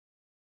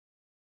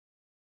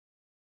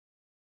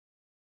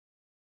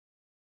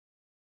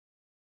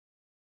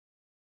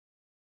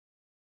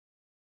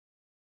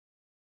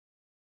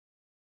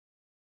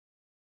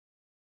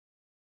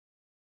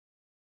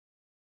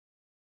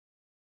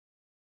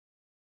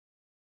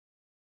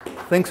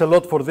Thanks a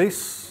lot for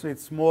this.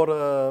 It's more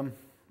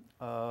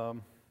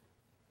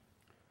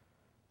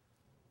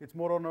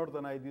honor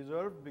than I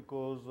deserve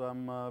because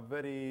I'm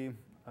very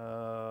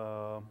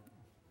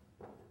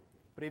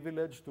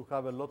privileged to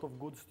have a lot of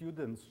good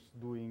students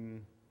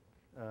doing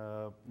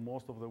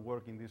most of the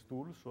work in these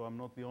tools. So I'm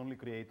not the only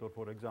creator,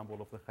 for example,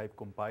 of the HiPE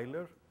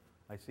compiler.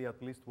 I see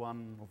at least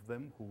one of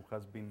them who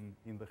has been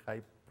in the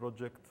HiPE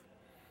project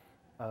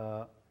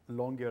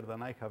longer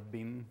than I have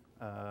been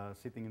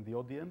sitting in the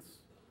audience.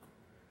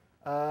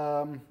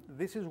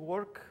 This is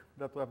work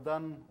that I've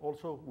done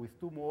also with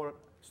two more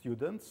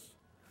students,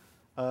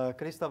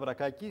 Chris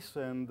Stavrakakis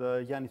and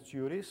Yannis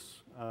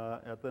Tsiouris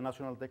at the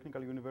National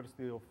Technical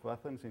University of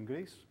Athens in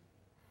Greece.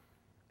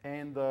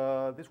 And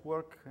this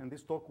work and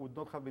this talk would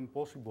not have been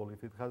possible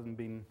if it hasn't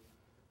been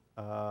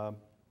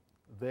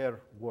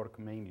their work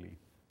mainly.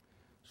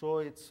 So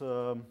it's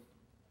a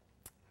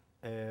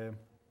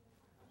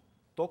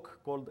talk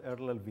called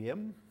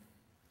ErLLVM,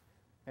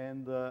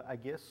 and I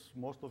guess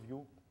most of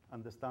you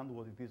understand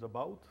what it is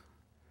about.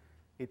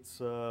 It's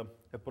a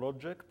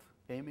project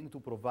aiming to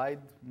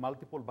provide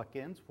multiple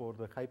backends for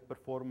the high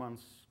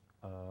performance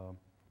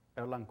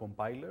Erlang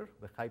compiler,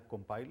 the HiPE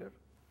compiler,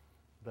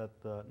 that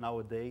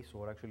nowadays,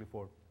 or actually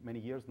for many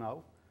years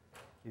now,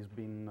 has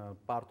been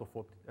part of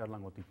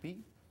Erlang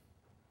OTP.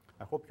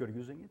 I hope you're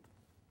using it.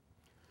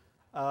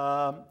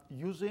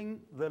 Using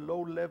the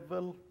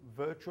low-level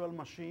virtual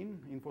machine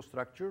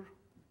infrastructure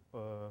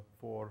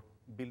for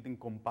building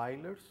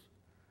compilers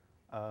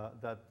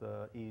that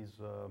is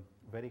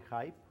very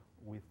HiPE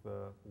with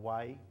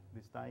Y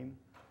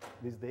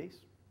these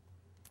days.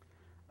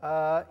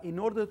 In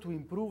order to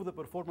improve the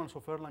performance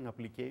of Erlang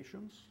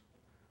applications,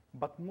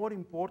 but more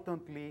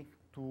importantly,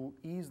 to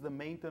ease the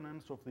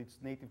maintenance of its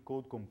native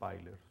code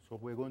compiler. So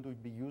we're going to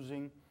be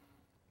using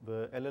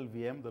the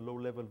LLVM, the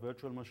low-level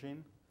virtual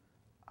machine,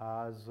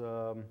 as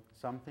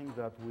something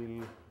that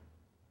will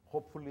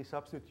hopefully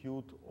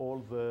substitute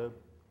all the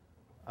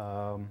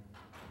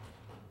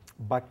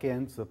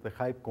backends that the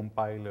HiPE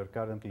compiler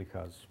currently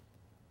has.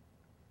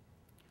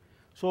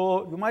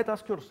 So you might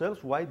ask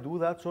yourselves, why do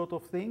that sort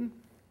of thing?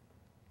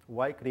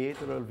 Why create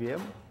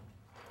ErLLVM?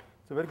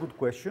 It's a very good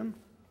question.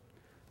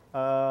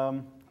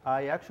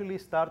 I actually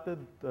started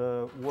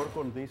work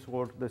on this,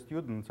 or the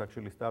students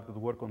actually started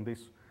work on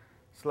this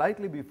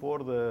slightly before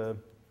the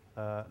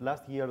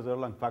last year's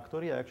Erlang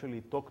Factory. I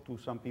actually talked to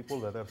some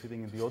people that are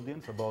sitting in the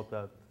audience about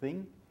that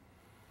thing.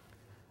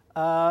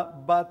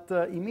 But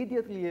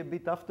immediately a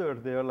bit after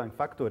the Erlang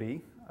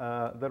Factory,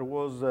 there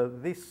was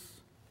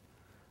this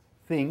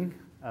thing,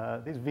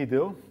 this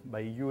video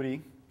by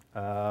Yuri,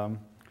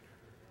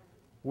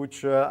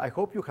 which I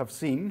hope you have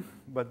seen,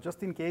 but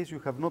just in case you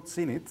have not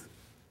seen it,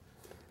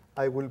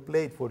 I will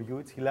play it for you.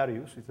 It's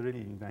hilarious. It's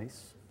really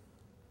nice.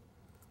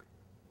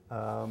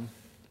 Oops.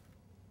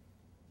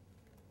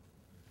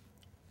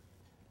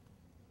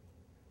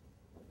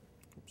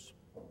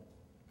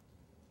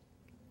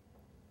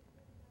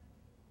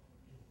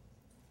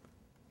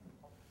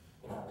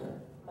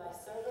 My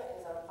server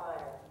is on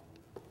fire.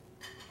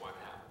 What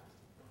happened?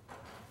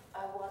 I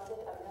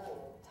wanted a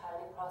million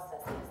tiny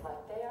processes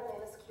like they are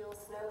minuscule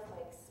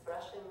snowflakes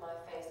brushing my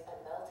face and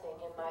melting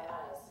in my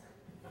eyes.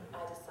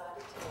 I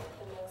decided to make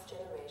the next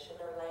generation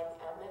Erlang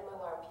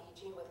MMORPG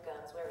with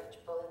guns where each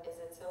bullet is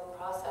its own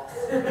process.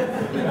 It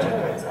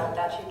turns out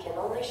that you can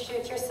only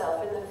shoot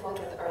yourself in the foot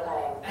with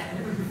Erlang.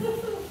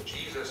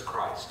 Jesus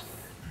Christ.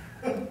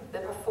 The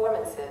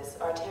performances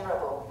are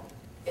terrible.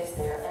 Is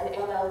there an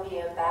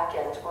LLVM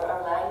backend for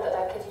Erlang that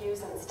I could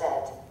use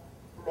instead?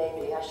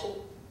 Maybe I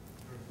should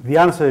The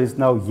answer is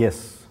now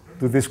yes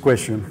to this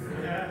question.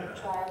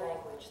 try a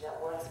language that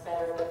works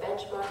better in the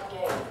benchmark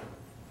game.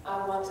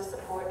 I want to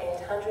support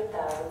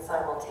 800,000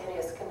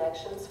 simultaneous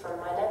connections from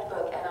my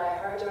netbook, and I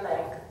heard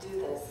Erlang could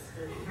do this.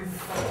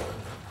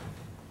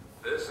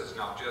 This is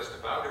not just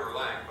about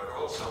Erlang, but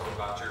also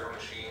about your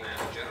machine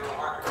and general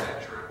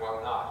architecture and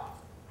whatnot.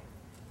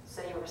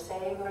 So you were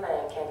saying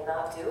Erlang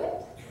cannot do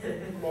it?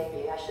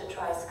 Maybe I should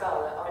try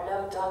Scala or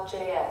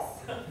Node.js.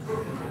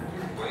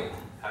 Wait,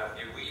 have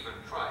you even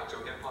tried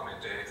to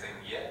implement anything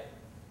yet?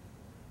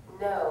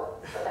 No,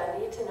 but I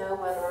need to know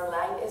whether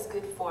Erlang is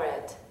good for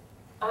it.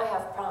 I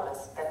have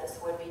promised that this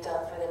would be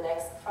done for the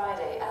next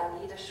Friday. I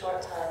need a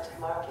short time to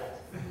mark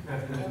it.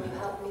 Can you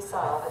help me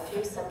solve a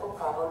few simple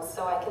problems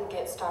so I can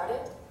get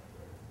started?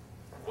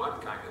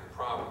 What kind of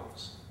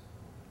problems?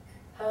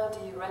 How do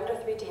you render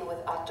 3D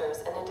with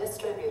actors in a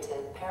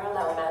distributed,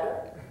 parallel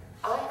manner?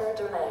 I heard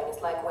Erlang is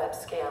like web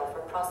scale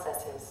for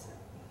processes,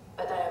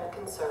 but I am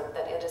concerned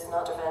that it is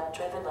not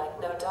event-driven like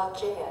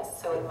Node.js,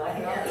 so it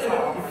might not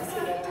solve my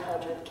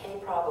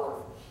C800K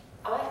problem.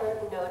 I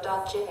heard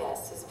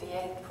Node.js is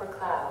V8 for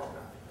cloud.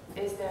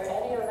 Is there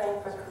any Erlang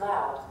for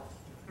cloud?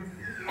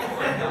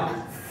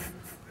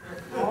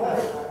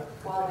 Moreover,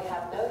 while we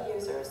have no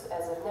users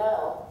as of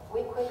now,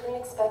 we quickly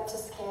expect to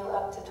scale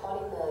up to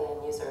 20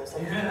 million users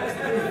in the first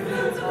 3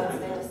 years once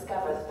they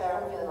discover the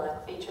fair and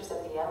villain-like features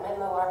of the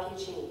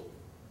MMORPG.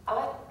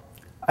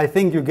 I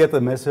think you get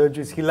the message.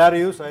 It's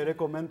hilarious. I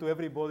recommend to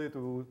everybody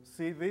to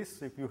see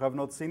this if you have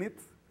not seen it.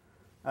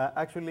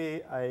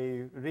 Actually,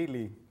 I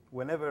really,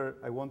 whenever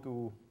I want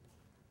to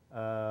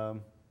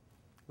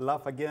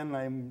laugh again,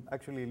 I'm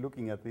actually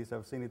looking at this.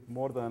 I've seen it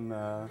more than...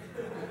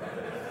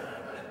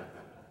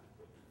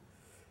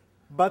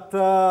 But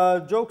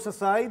jokes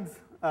aside,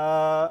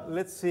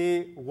 let's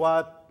see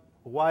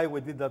why we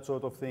did that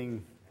sort of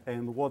thing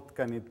and what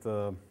can it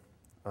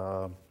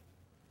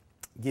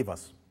give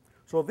us.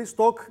 So this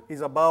talk is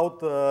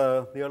about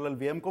the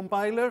ErLLVM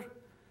compiler.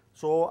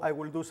 So I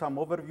will do some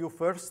overview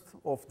first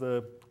of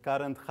the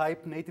current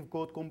HiPE native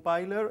code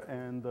compiler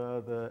and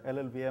the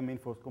LLVM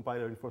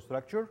compiler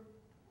infrastructure.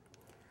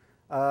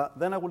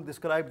 Then I will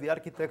describe the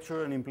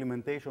architecture and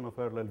implementation of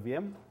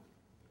ErLLVM,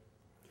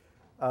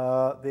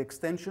 the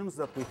extensions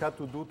that we had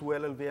to do to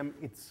LLVM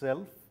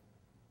itself,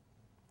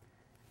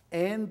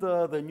 and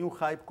the new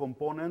HiPE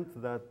component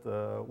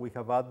that we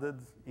have added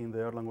in the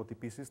Erlang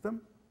OTP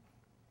system.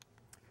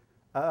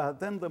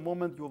 Then the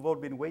moment you've all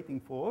been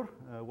waiting for,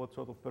 what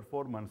sort of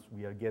performance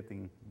we are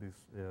getting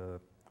this,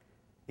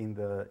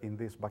 in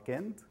this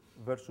backend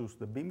versus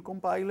the Beam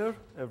compiler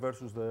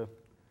versus the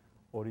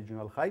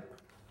original HiPE.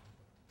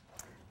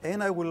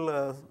 And I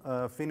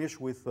will finish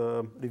with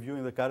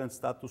reviewing the current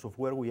status of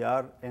where we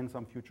are and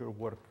some future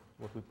work,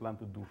 what we plan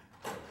to do.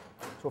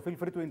 So feel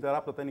free to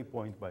interrupt at any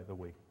point, by the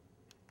way.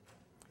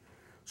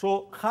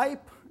 So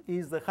HiPE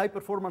is the High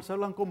Performance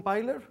Erlang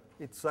compiler.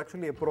 It's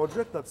actually a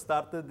project that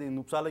started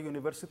in Uppsala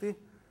University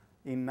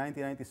in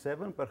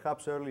 1997,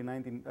 perhaps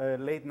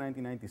late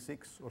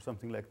 1996 or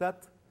something like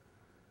that.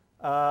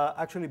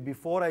 Actually,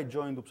 before I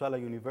joined Uppsala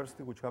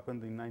University, which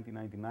happened in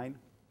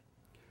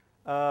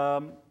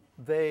 1999,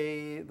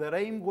 their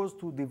aim was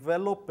to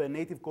develop a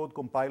native code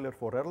compiler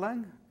for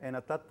Erlang. And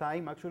at that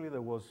time, actually,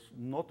 there was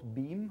not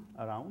Beam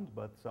around,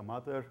 but some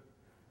other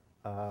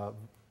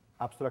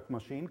abstract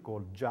machine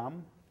called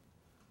Jam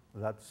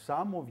that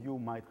some of you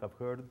might have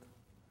heard.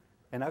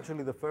 And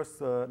actually, the first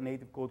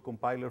native code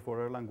compiler for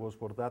Erlang was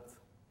for that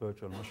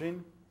virtual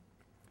machine.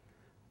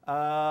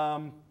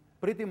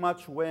 Pretty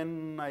much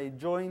when I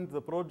joined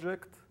the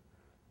project,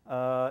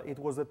 it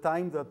was the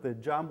time that the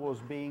Jam was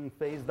being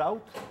phased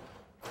out,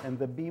 and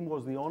the Beam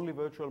was the only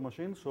virtual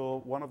machine.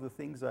 So one of the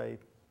things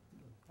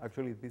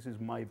actually, this is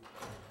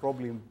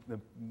probably the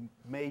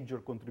major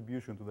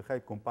contribution to the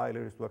HiPE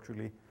compiler is to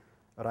actually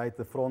write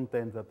the front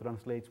end that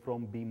translates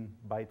from Beam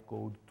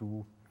bytecode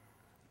to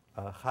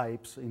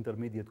HiPE's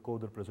intermediate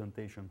code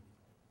representation.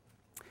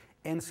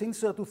 And since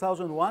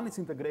 2001, it's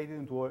integrated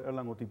into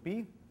Erlang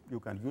OTP. You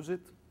can use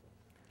it.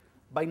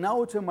 By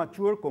now, it's a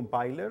mature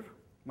compiler,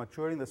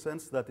 mature in the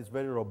sense that it's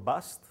very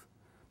robust.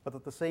 But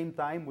at the same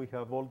time, we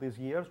have all these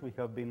years, we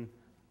have been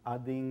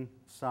adding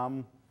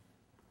some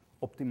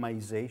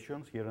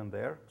optimizations here and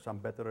there, some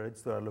better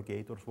register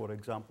allocators, for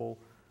example,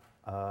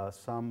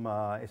 some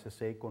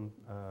SSA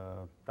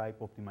type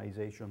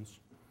optimizations,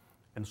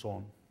 and so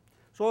on.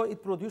 So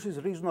it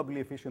produces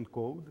reasonably efficient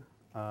code,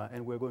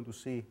 and we're going to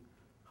see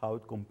how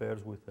it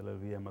compares with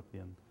LLVM at the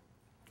end.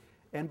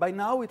 And by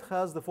now, it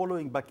has the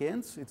following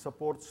backends. It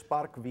supports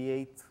Spark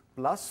V8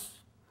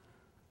 Plus.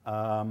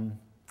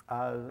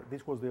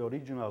 This was the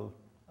original,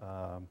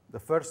 the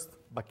first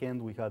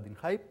backend we had in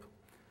HiPE.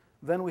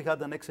 Then we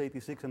had an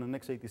x86 and an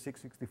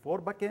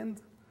x86-64 backend,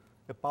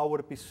 a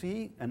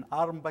PowerPC, an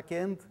ARM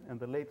backend, and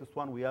the latest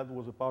one we had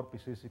was a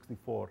PowerPC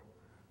 64.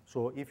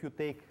 So if you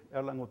take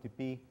Erlang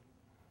OTP,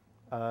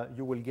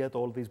 you will get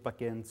all these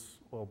backends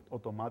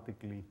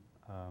automatically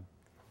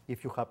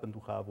if you happen to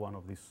have one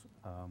of these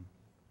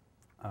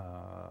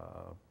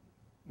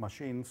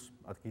machines,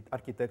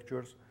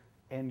 architectures,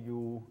 and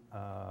you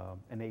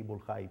enable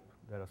HiPE.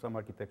 There are some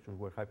architectures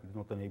where HiPE is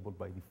not enabled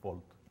by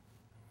default.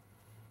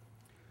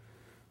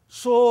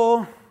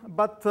 So,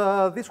 but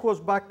this was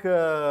back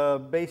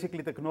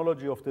basically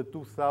technology of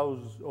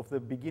the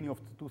beginning of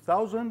the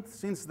 2000s.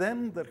 Since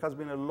then, there has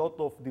been a lot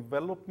of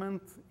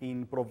development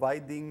in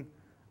providing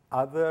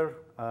other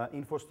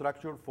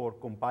infrastructure for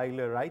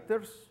compiler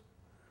writers.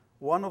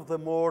 One of the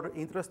more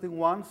interesting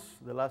ones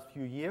the last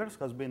few years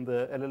has been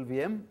the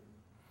LLVM.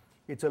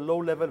 It's a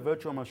low-level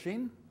virtual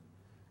machine.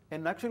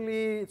 And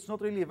actually, it's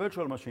not really a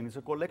virtual machine. It's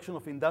a collection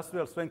of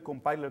industrial-strength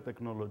compiler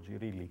technology,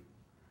 really.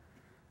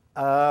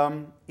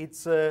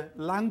 It's a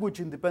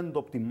language-independent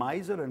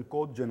optimizer and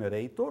code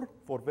generator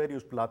for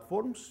various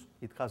platforms.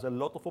 It has a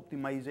lot of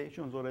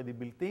optimizations already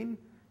built in.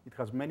 It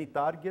has many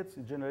targets.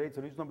 It generates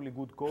reasonably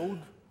good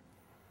code.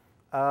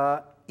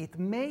 It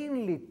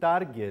mainly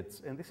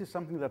targets, and this is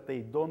something that they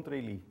don't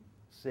really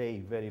say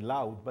very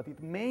loud, but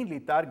it mainly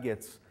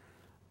targets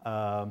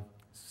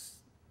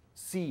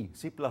C,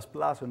 C++,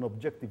 and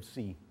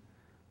Objective-C.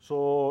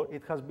 So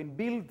it has been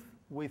built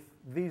with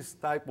these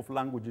type of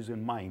languages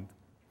in mind.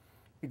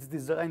 It's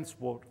designed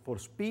for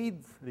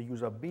speed,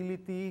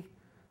 reusability,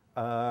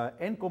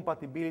 and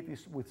compatibility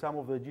with some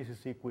of the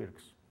GCC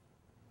quirks.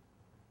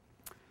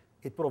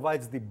 It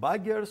provides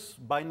debuggers,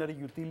 binary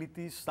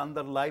utilities,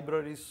 standard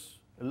libraries,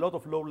 a lot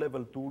of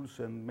low-level tools,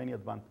 and many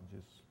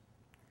advantages.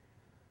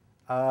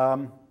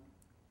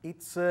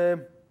 It's a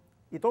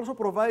It also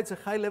provides a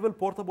high-level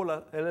portable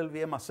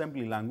LLVM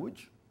assembly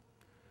language,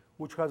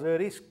 which has a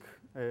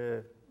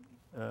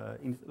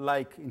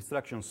RISC-like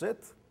instruction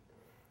set,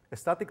 a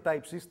static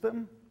type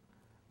system.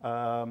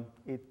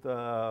 It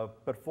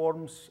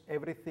performs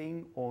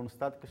everything on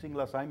static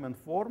single assignment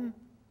form.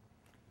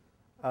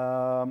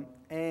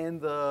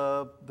 And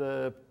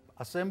the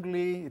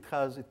assembly,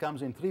 it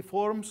comes in 3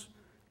 forms: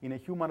 in a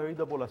human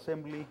readable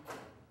assembly,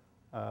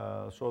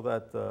 so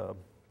that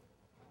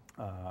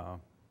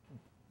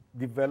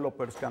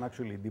developers can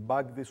actually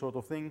debug this sort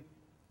of thing.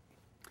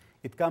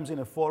 It comes in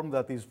a form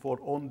that is for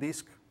on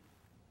disk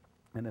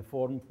and a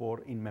form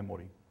for in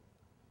memory.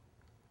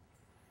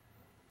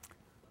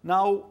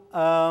 Now,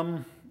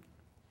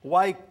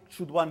 why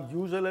should one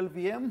use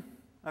LLVM?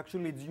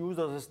 Actually, it's used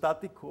as a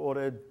static or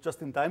a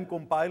just-in-time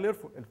compiler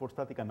for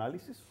static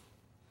analysis.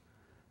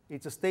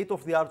 It's a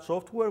state-of-the-art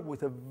software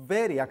with a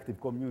very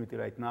active community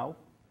right now.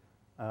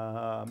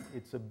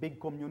 It's a big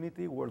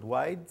community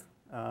worldwide,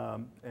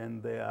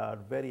 and they are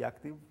very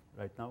active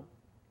right now.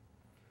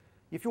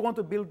 If you want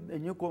to build a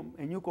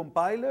new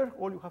compiler,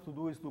 all you have to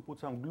do is to put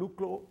some glue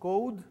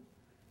code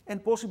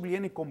and possibly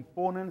any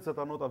components that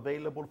are not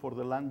available for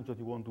the language that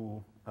you want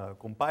to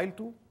compile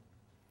to.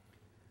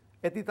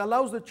 And it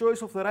allows the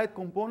choice of the right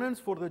components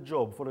for the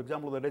job. For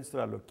example, the register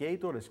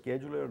allocator, a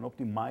scheduler, an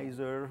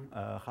optimizer,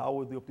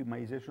 how the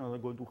optimizations are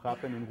going to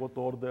happen, in what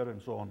order,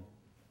 and so on.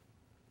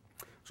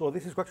 So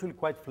this is actually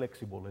quite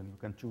flexible, and you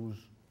can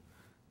choose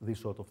these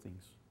sort of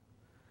things.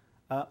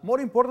 More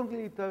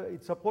importantly,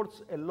 it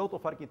supports a lot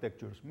of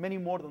architectures, many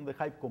more than the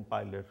HiPE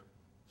compiler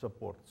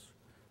supports.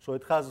 So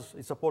it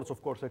supports,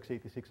 of course,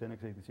 x86 and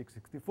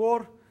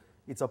x86-64.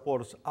 It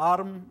supports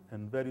ARM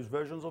and various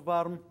versions of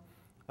ARM,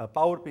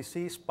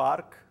 PowerPC,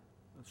 Spark.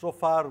 So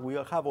far, we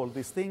have all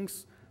these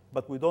things,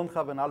 but we don't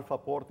have an alpha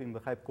port in the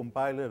HiPE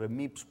compiler, a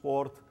MIPS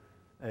port,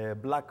 a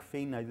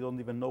Blackfin, I don't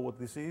even know what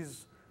this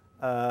is,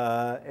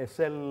 a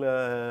Cell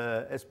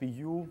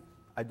SPU.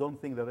 I don't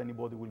think that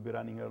anybody will be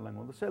running Erlang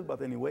on the Cell,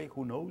 but anyway,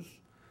 who knows?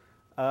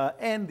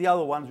 And the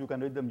other ones, you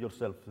can read them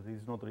yourself. It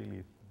is not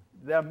really,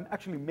 there are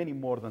actually many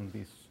more than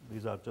this.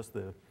 These are just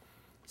a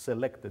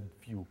selected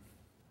few.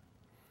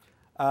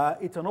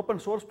 It's an open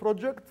source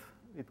project.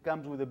 It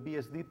comes with a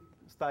BSD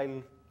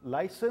style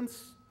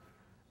license.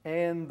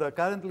 And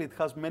currently it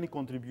has many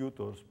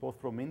contributors, both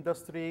from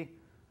industry,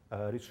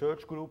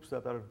 research groups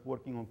that are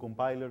working on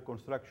compiler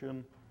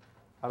construction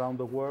around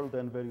the world,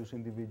 and various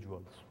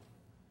individuals.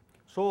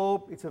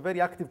 So it's a very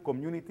active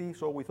community.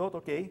 So we thought,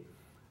 OK,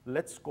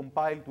 let's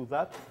compile to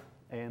that,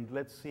 and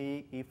let's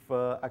see if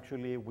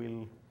actually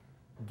we'll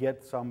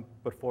get some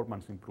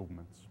performance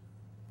improvements.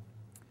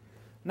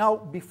 Now,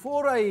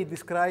 before I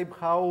describe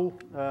how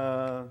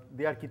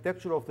the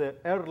architecture of the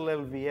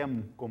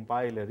ErLLVM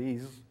compiler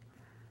is,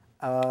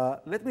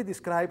 let me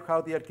describe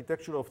how the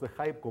architecture of the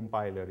HiPE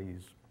compiler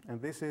is.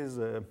 And this is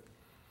a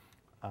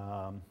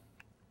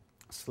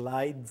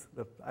slide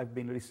that I've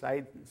been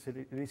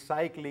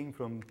recycling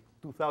from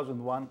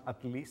 2001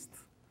 at least.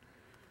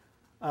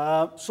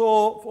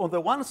 So on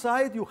the one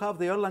side, you have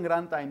the Erlang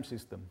runtime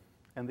system.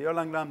 And the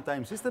Erlang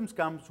runtime system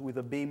comes with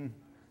a Beam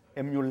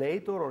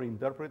emulator or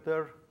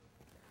interpreter,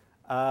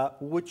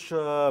 which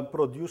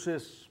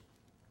produces,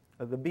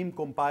 the Beam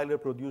compiler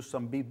produces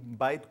some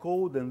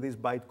bytecode, and this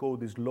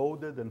bytecode is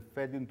loaded and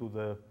fed into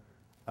the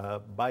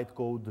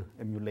bytecode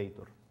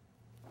emulator.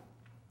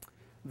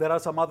 There are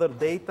some other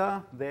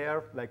data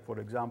there, like, for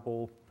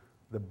example,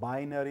 the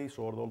binaries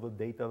or all the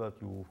data that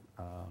you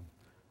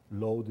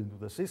load into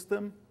the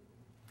system.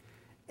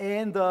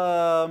 And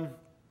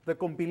the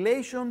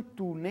compilation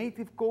to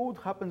native code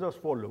happens as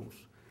follows.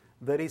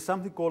 There is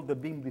something called the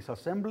Beam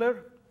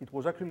disassembler. It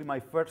was actually my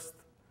first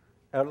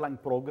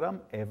Erlang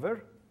program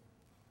ever,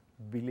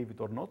 believe it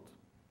or not,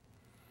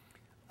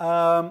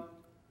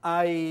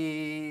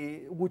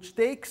 which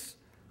takes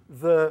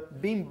the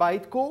Beam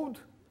bytecode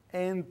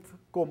and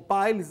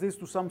compiles this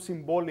to some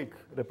symbolic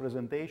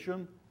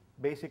representation,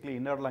 basically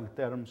in Erlang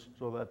terms,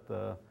 so that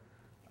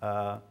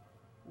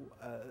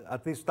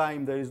at this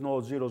time there is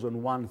no zeros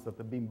and ones that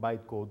the Beam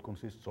bytecode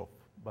consists of,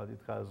 but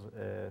it has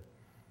a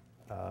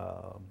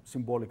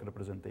symbolic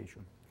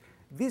representation.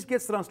 This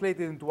gets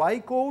translated into I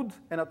code,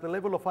 and at the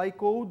level of I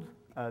code,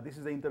 this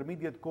is the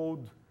intermediate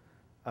code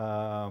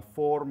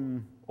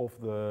form of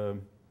the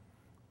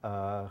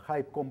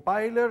HiPE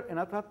compiler, and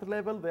at that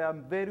level there are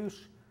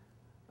various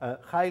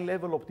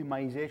high-level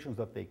optimizations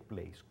that take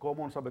place.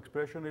 Common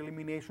sub-expression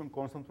elimination,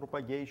 constant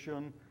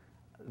propagation,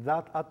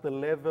 that at the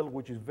level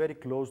which is very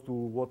close to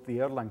what the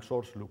Erlang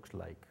source looks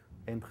like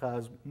and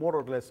has more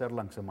or less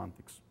Erlang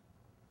semantics.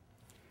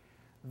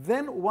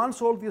 Then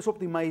once all these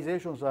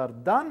optimizations are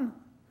done,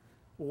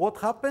 what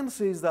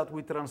happens is that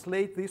we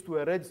translate this to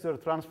a register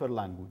transfer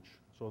language.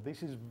 So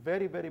this is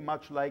very, very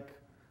much like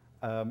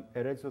a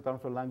register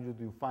transfer language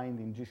that you find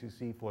in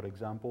GCC, for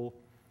example,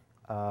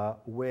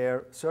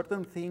 where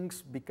certain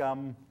things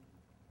become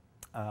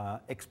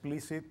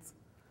explicit,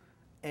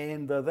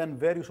 and then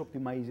various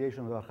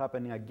optimizations are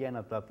happening again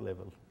at that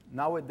level.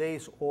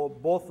 Nowadays,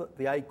 both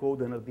the I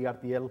code and the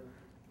RTL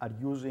are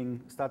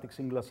using static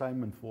single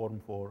assignment form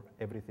for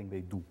everything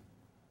they do.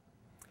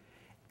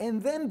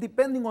 And then,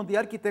 depending on the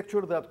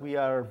architecture that we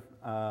are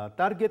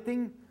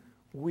targeting,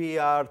 we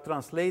are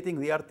translating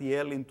the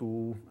RTL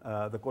into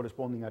the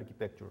corresponding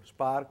architecture,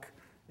 Spark,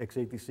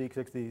 x86,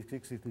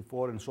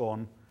 x86-64, and so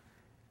on.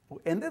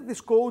 And then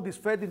this code is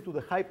fed into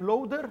the HiPE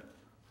loader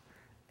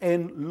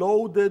and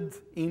loaded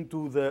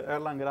into the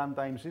Erlang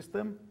runtime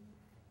system.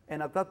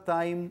 And at that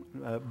time,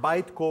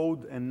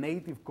 bytecode and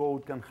native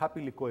code can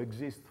happily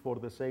coexist for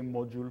the same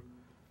module.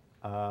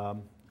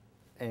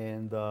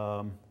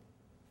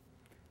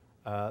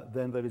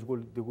 Then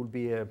there will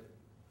be a,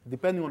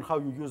 depending on how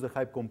you use the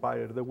HiPE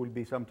compiler, there will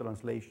be some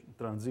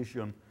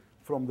transition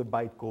from the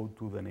bytecode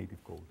to the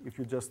native code. If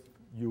you just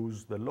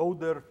use the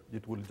loader,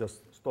 it will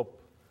just stop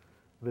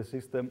the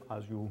system,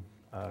 as you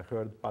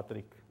heard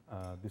Patrick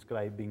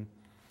describing,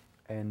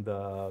 and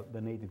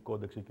the native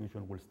code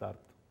execution will start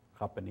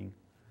happening.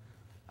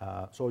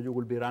 So you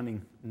will be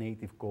running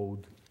native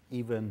code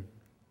even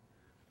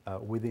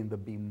within the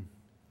Beam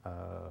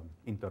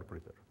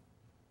interpreter.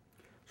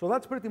 So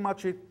that's pretty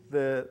much it,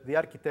 the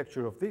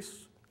architecture of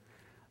this.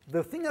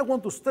 The thing I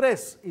want to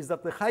stress is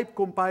that the HiPE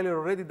compiler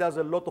already does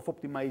a lot of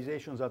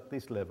optimizations at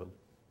this level.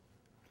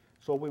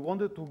 So we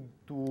wanted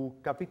to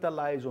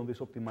capitalize on these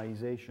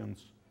optimizations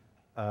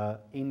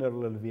in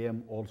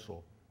ErLLVM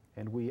also.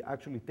 And we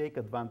actually take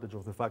advantage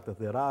of the fact that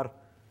there are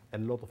a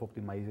lot of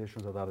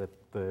optimizations that are at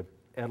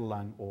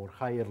Erlang or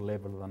higher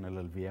level than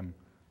LLVM.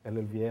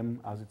 LLVM,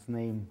 as its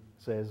name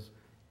says,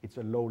 it's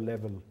a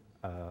low-level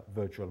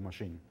virtual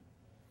machine.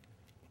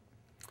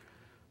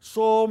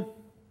 So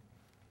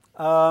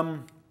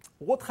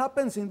what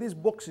happens in these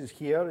boxes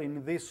here,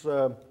 in this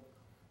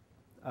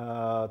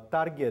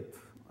target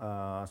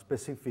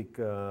specific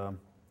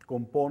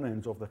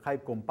components of the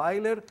HiPE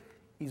compiler,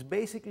 is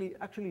basically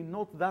actually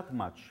not that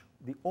much.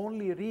 The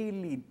only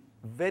really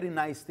very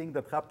nice thing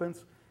that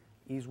happens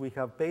is we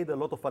have paid a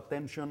lot of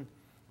attention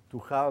to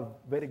have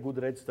very good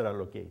register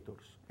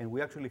allocators. And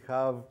we actually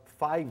have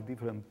 5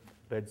 different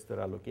register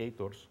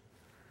allocators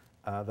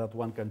that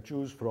one can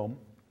choose from.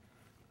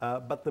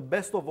 But the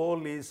best of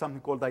all is something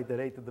called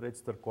iterated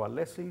register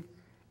coalescing.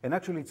 And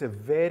actually, it's a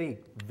very,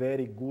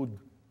 very good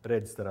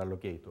register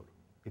allocator.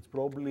 It's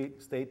probably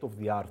state of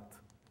the art.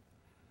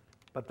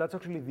 But that's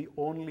actually the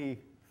only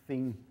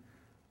thing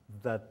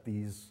that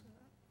we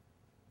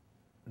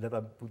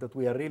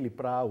are really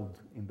proud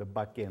in the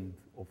back end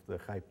of the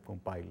HiPE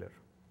compiler.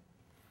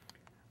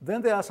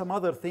 Then there are some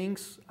other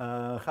things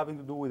having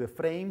to do with the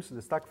frames,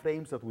 the stack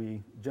frames that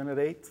we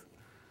generate.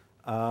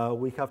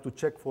 We have to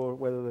check for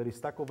whether there is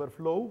stack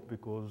overflow,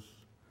 because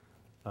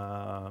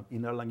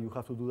in Erlang you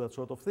have to do that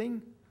sort of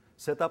thing.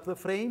 Set up the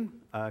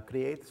frame,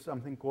 create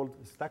something called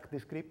stack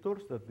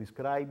descriptors that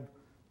describe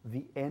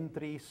the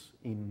entries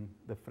in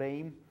the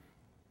frame,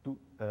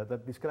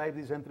 that describe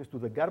these entries to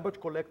the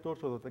garbage collector,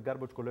 so that the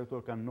garbage collector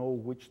can know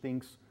which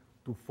things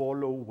to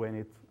follow when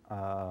it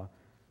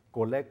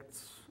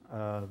collects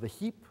the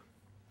heap.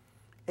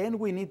 And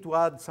we need to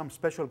add some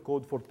special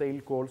code for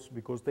tail calls,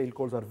 because tail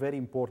calls are very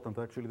important.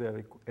 Actually,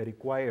 they're a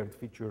required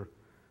feature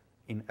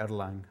in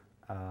Erlang.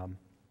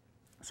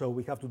 So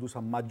we have to do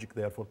some magic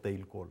there for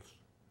tail calls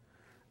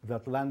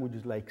that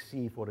languages like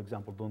C, for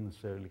example, don't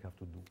necessarily have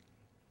to do.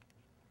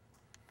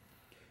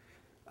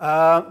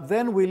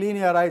 Then we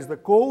linearize the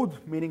code,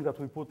 meaning that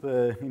we put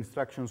the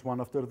instructions one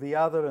after the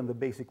other and the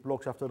basic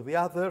blocks after the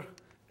other,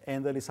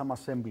 and there is some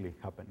assembly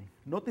happening.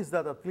 Notice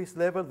that at this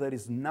level, there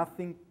is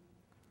nothing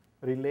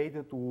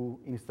related to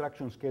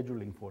instruction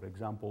scheduling, for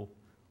example.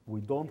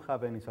 We don't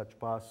have any such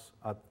pass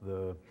at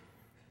the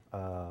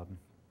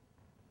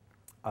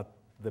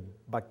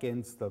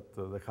backends that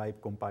the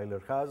HiPE compiler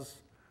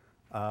has.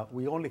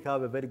 We only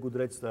have a very good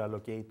register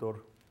allocator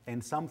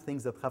and some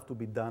things that have to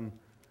be done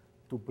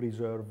to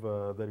preserve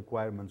the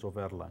requirements of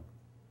Erlang.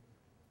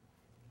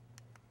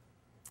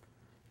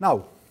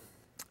 Now,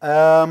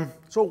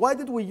 so why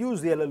did we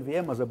use the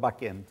LLVM as a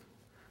backend?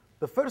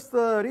 The first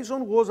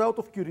reason was out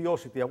of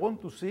curiosity. I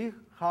wanted to see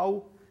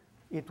how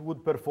it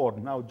would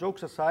perform. Now,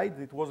 jokes aside,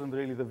 it wasn't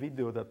really the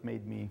video that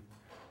made me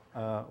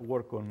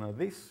work on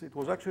this. It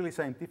was actually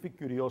scientific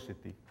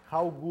curiosity.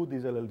 How good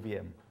is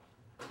LLVM?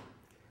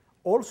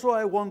 Also,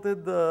 I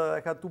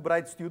had 2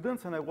 bright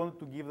students, and I wanted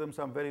to give them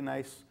some very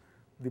nice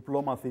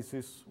diploma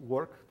thesis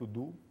work to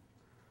do.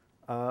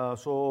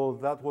 So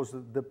that was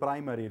the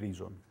primary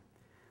reason.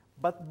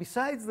 But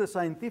besides the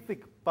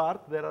scientific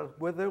part,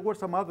 there were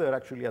some other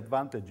actually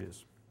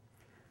advantages.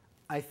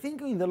 I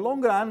think in the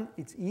long run,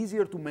 it's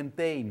easier to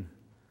maintain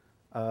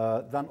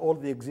than all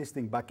the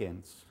existing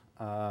backends.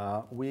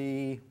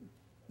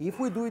 If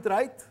we do it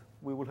right,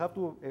 we will have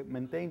to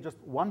maintain just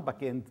 1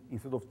 backend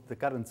instead of the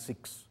current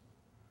 6.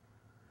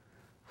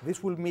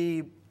 This will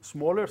be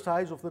smaller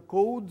size of the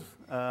code.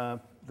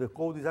 The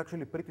code is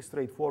actually pretty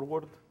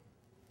straightforward.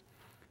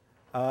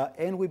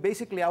 And we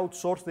basically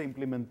outsource the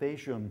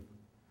implementation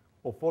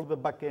of all the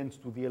backends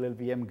to the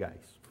LLVM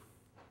guys.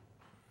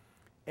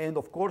 And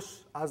of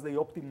course, as they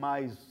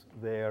optimize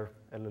their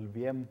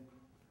LLVM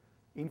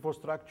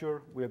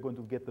infrastructure, we are going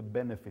to get the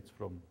benefits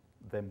from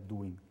them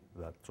doing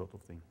that sort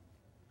of thing.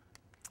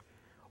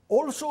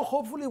 Also,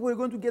 hopefully, we're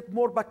going to get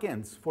more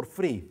backends for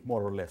free,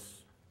 more or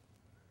less.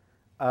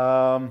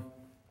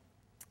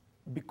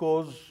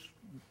 Because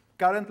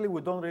currently,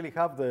 we don't really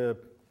have the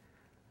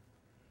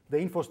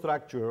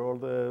infrastructure or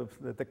the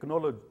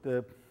technology,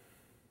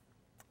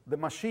 the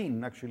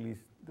machine, actually.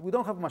 We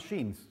don't have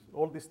machines.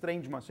 All these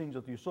strange machines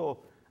that you saw,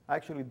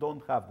 actually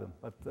don't have them.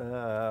 But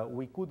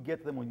we could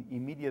get them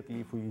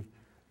immediately if we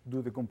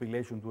do the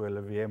compilation to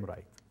LLVM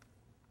right.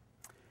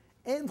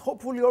 And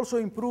hopefully also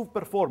improve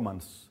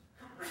performance.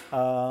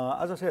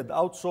 As I said,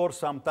 outsource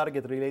some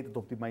target-related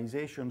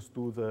optimizations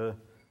to the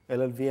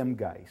LLVM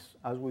guys.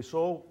 As we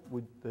saw,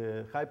 with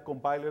the HiPE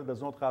compiler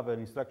does not have an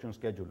instruction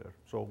scheduler.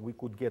 So we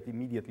could get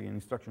immediately an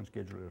instruction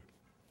scheduler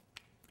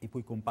if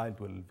we compile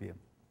to LLVM.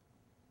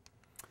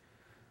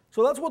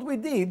 So that's what we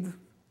did.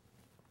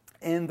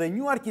 And the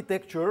new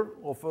architecture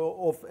of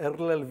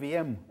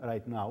ErLLVM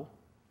right now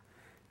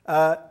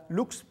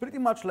looks pretty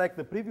much like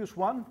the previous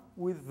one,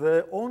 with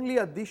the only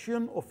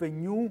addition of a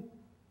new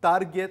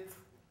target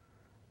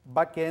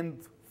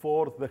backend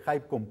for the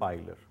HiPE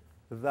compiler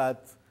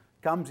that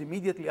comes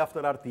immediately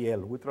after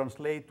RTL. We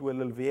translate to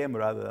LLVM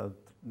rather than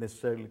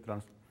necessarily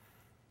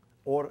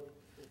or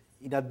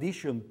in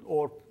addition,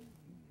 or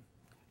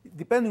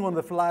depending on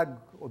the flag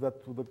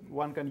that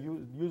one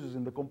can uses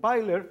in the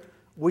compiler,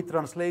 we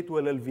translate to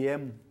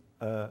LLVM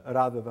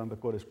rather than the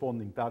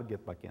corresponding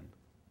target backend.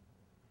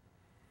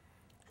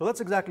 So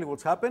that's exactly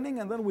what's happening,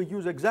 and then we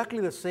use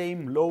exactly the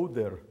same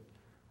loader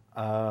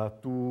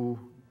to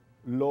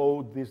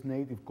load this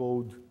native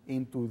code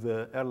into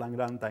the Erlang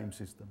runtime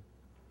system.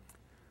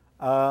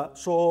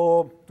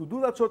 So to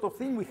do that sort of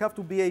thing, we have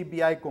to be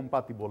ABI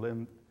compatible,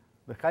 and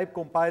the HiPE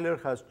compiler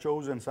has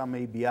chosen some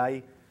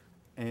ABI,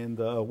 and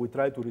we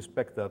try to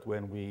respect that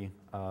when we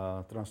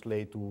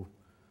translate to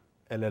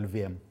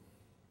LLVM.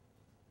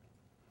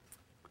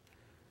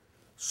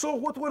 So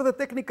what were the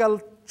technical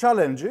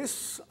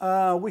challenges?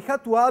 We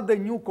had to add a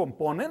new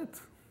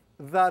component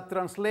that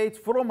translates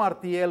from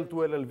RTL to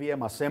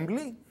LLVM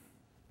assembly.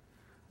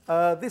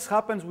 This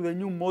happens with a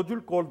new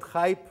module called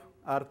HiPE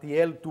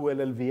RTL to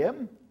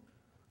LLVM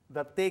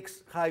that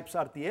takes HiPE's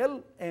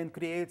RTL and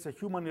creates a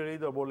humanly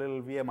readable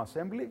LLVM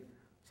assembly,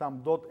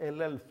 some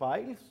 .ll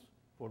files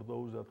for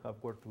those that have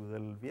worked with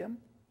LLVM.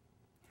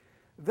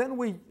 Then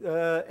we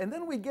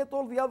get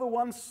all the other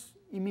ones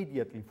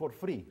immediately for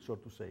free, so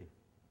to say,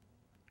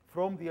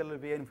 from the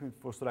LLVM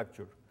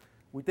infrastructure.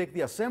 We take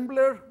the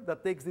assembler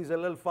that takes these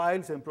LL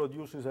files and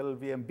produces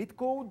LLVM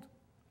bitcode.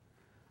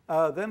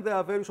 Then there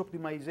are various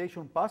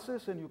optimization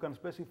passes, and you can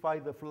specify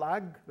the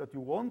flag that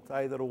you want,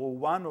 either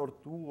 1 or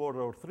 2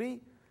 or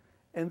 3.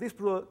 And this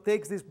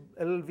takes this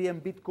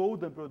LLVM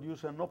bitcode and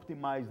produces an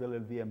optimized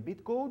LLVM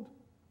bitcode.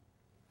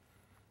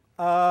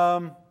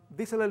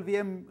 This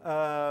LLVM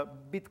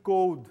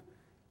bitcode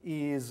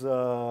is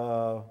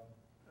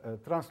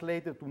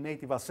translated to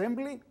native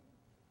assembly.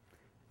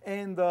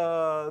 And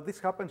this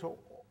happens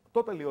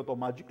totally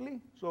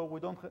automatically, so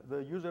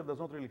the user does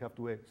not really have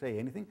to say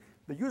anything.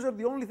 The user,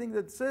 the only thing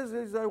that says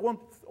is, I want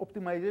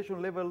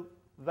optimization level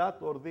that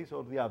or this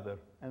or the other,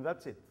 and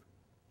that's it.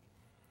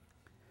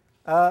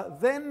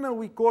 Then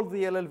we call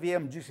the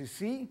LLVM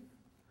GCC,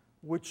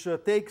 which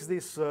takes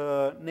this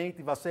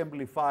native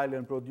assembly file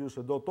and produces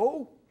a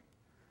 .o.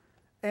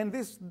 And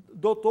this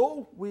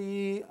 .o,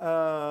 we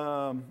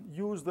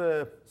use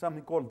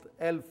something called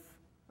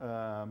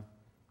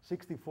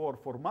ELF64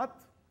 format.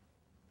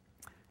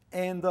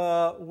 And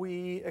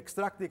we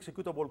extract the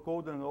executable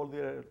code and all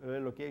the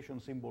relocation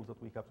symbols that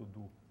we have to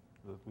do,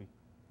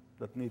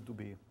 that need to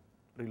be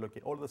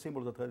relocated, all the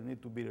symbols that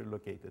need to be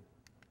relocated.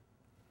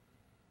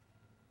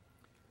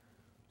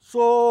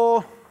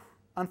 So,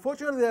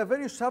 unfortunately, there are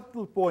very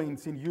subtle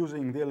points in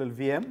using the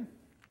LLVM.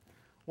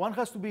 One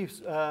has to be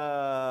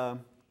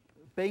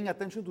paying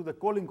attention to the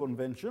calling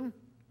convention,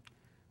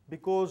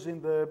 because in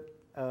the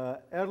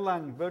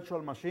Erlang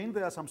virtual machine,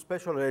 there are some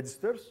special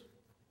registers.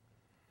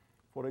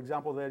 For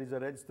example, there is a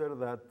register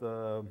that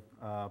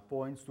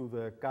points to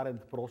the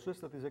current process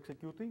that is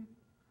executing.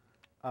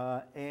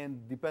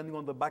 And depending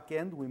on the back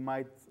end, we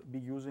might be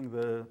using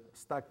the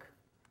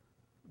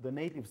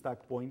native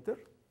stack pointer.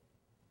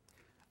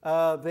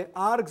 The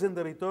args and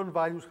the return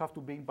values have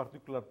to be in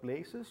particular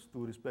places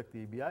to respect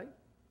the ABI.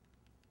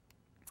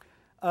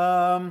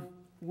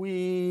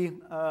 We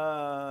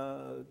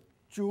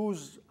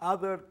choose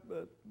other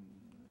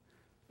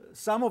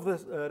some of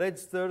the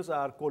registers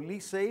are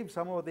callee save,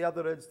 some of the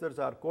other registers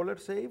are caller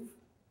save,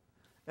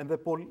 and the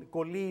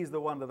callee is the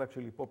one that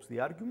actually pops the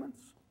arguments.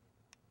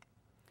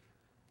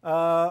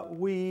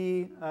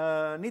 We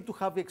need to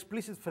have the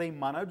explicit frame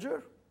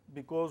manager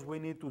because we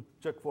need to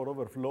check for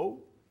overflow,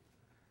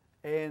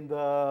 and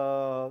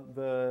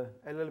the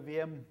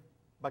LLVM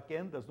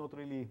backend is not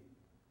really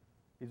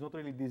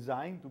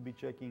designed to be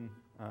checking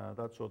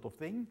that sort of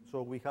thing.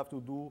 So we have to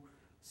do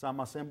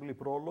some assembly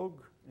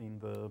prologue in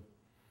the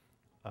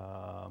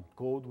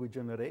code we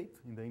generate,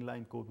 in the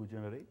inline code we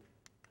generate.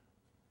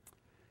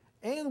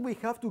 And we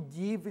have to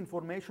give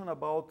information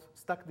about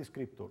stack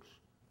descriptors.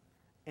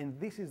 And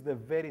this is the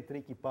very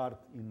tricky part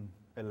in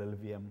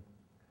LLVM,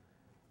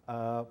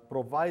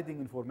 providing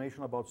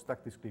information about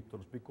stack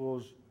descriptors,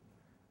 because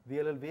the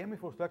LLVM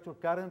infrastructure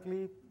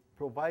currently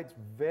provides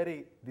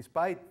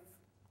despite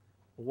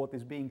what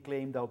is being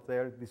claimed out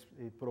there,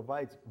 it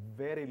provides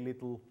very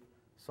little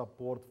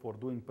support for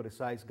doing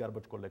precise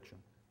garbage collection.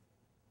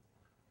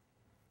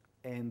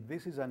 And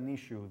this is an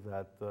issue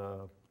that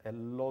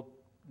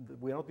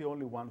we're not the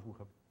only ones who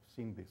have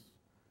seen this.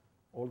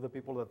 All the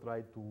people that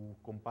try to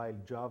compile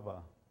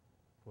Java,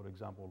 for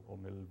example, on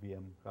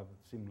LLVM have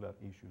similar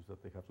issues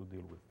that they have to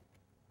deal with.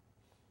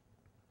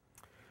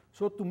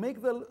 So to make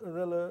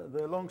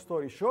the long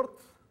story short,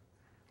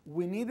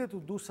 we needed to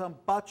do some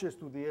patches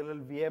to the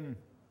LLVM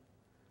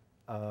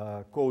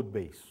code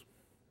base.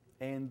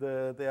 And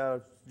there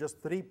are just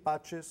 3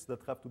 patches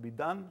that have to be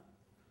done,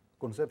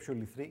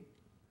 conceptually 3.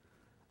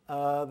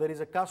 There is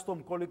a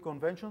custom calling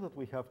convention that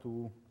we have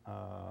to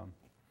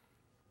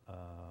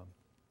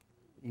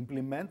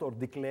implement or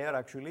declare,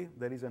 actually.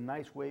 There is a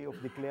nice way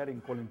of declaring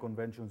calling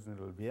conventions in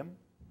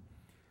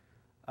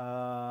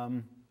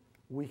LLVM.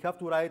 We have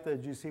to write a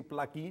GC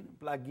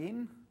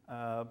plugin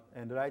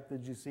and write the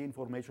GC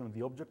information in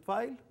the object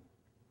file.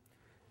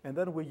 And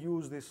then we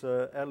use this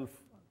ELF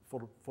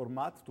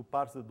format to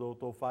parse the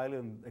 .o file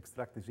and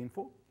extract this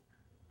info.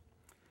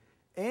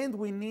 And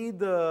we need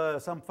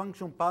some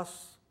function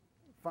pass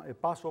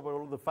over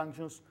all the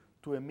functions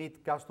to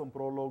emit custom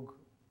prolog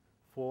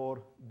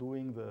for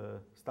doing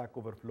the Stack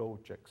Overflow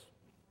checks.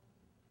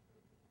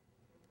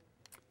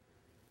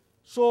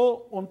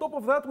 So on top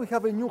of that, we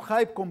have a new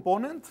HiPE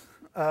component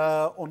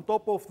on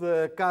top of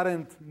the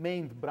current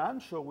main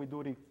branch. So we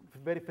do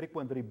very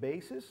frequent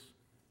rebases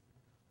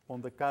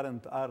on the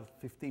current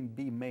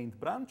R15B main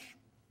branch.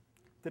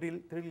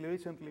 Really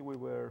recently, we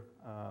were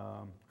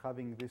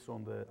having this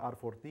on the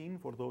R14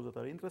 for those that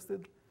are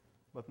interested.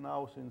 But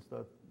now, since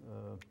that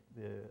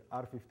the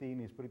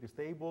R15 is pretty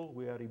stable,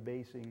 we are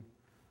rebasing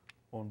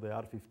on the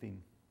R15.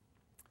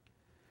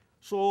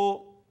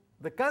 So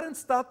the current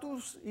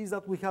status is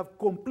that we have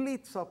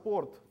complete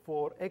support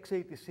for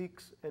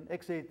x86 and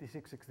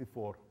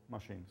x86-64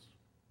 machines.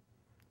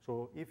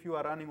 So if you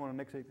are running on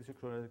an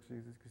x86 or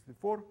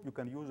x86-64, you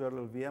can use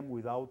ErLLVM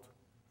without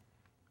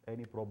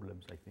any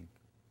problems, I think.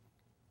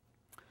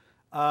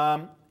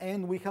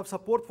 And we have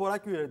support for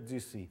accurate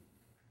GC.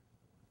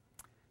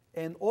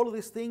 And all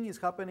this thing is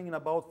happening in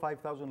about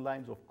 5,000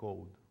 lines of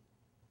code,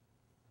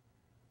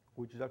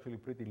 which is actually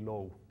pretty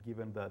low,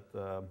 given that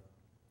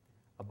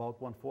about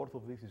 1/4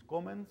 of this is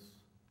comments,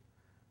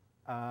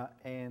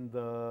 and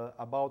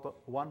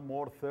about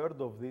 1/3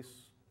 of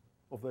this,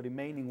 of the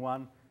remaining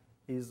one,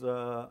 is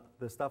the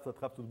stuff that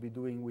have to be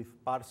doing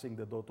with parsing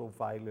the .o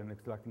file and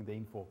extracting the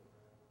info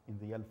in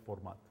the ELF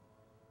format.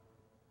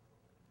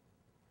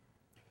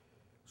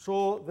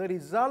 So the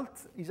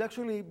result is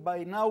actually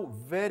by now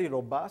very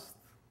robust.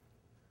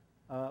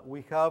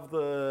 We have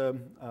the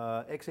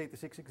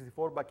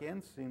x86-64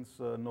 backend since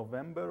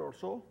November or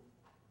so,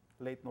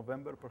 late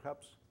November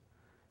perhaps,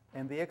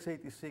 and the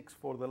x86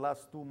 for the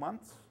last 2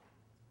 months.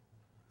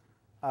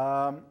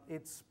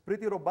 It's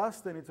pretty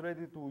robust and it's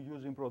ready to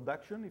use in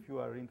production if you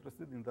are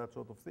interested in that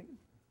sort of thing.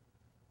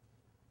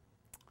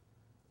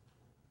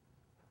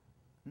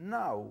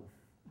 Now,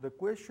 the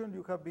question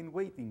you have been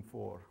waiting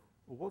for,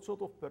 what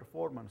sort of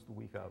performance do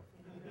we have?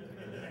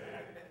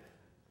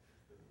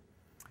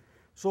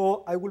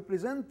 So I will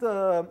present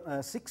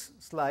 6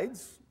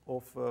 slides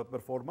of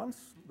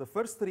performance. The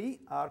first 3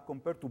 are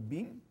compared to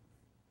Beam,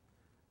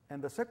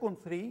 and the second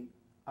 3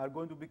 are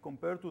going to be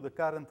compared to the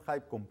current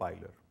HiPE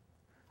compiler.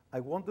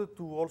 I wanted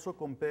to also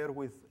compare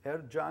with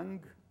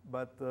Erlang,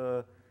 but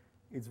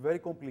it's very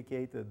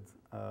complicated.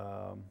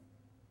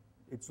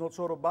 It's not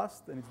so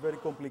robust, and it's very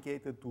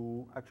complicated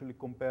to actually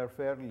compare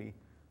fairly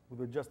with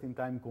the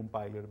just-in-time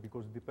compiler,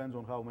 because it depends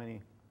on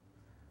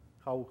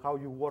how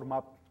you warm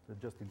up the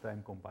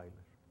just-in-time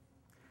compiler.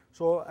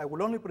 So I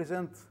will only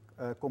present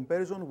a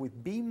comparison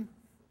with Beam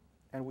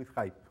and with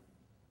HiPE.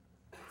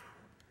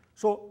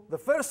 So the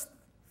first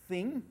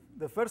thing,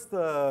 the first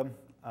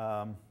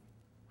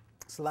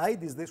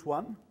slide is this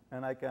one,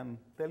 and I can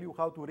tell you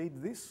how to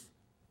read this.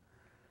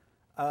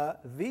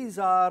 These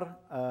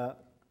are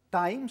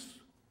times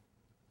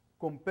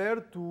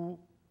compared to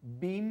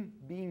Beam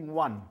being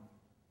 1.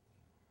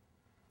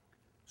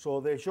 So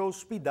they show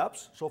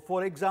speedups. So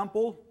for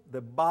example,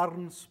 the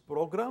Barnes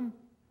program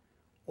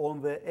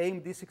on the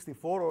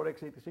AMD64 or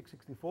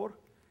x86-64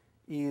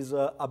 is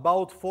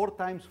about 4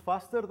 times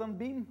faster than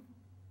Beam.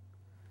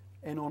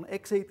 And on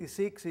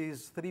x86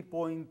 is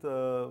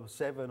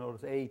 3.7 or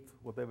 8,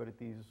 whatever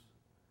it is,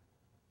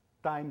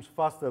 times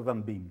faster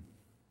than Beam.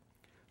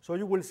 So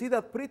you will see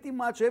that pretty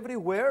much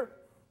everywhere,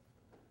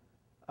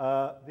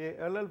 the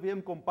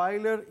LLVM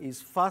compiler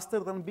is faster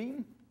than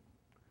Beam.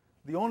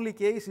 The only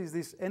case is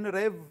this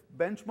NREV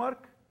benchmark,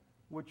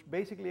 which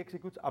basically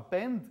executes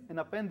append, and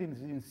append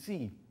is in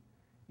C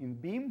in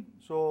Beam.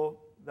 So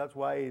that's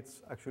why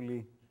it's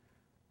actually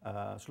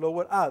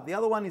slower. The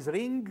other one is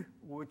Ring,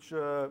 which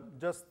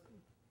just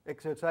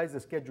exercises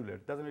the scheduler.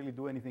 It doesn't really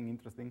do anything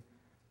interesting.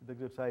 it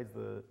exercises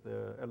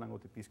the Erlang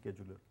OTP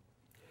scheduler.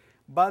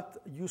 But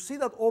you see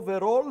that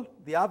overall,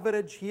 the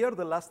average here,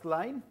 the last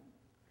line,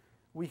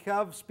 we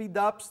have speed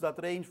ups that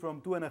range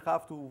from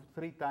 2.5 to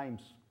 3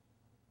 times.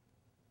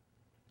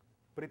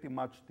 Pretty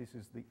much this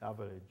is the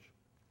average.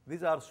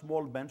 These are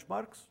small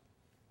benchmarks,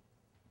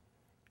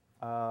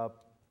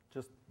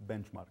 just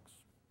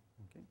benchmarks.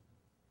 Okay.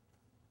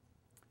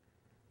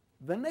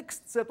 The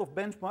next set of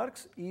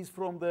benchmarks is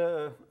from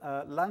the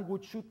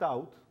language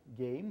shootout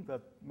game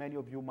that many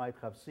of you might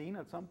have seen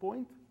at some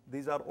point.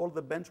 These are all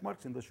the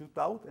benchmarks in the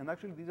shootout, and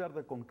actually these are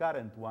the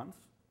concurrent ones.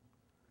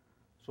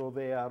 So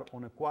they are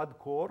on a quad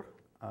core,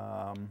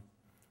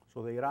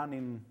 so they run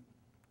in,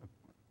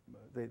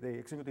 they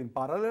execute in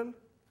parallel.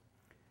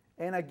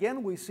 And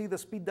again, we see the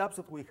speed ups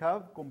that we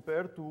have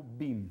compared to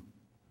Beam.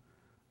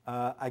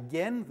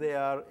 Again, they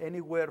are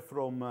anywhere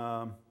from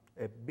a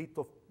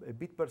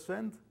bit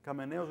percent.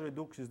 Kameneos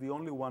Redux is the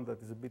only one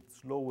that is a bit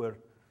slower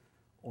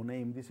on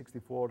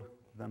AMD64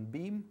 than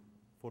Beam,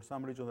 for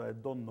some reason I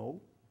don't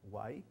know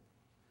why.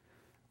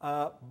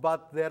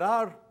 But there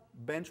are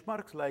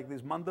benchmarks like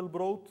this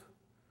Mandelbrot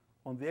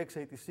on the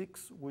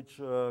x86,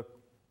 which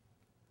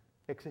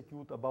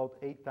execute about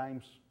 8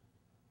 times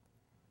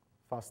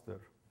faster.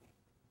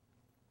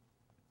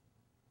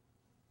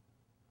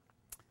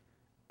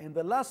 And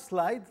the last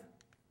slide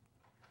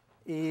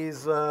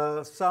is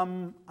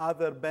some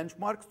other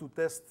benchmarks to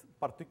test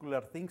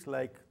particular things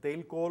like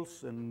tail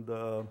calls and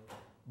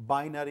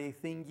binary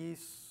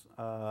thingies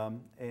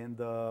and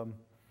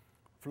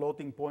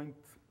floating point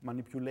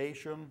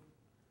manipulation.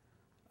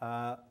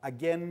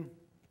 Again,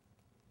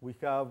 we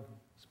have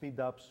speed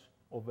ups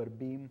over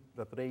Beam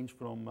that range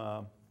from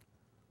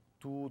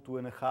 2,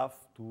 2.5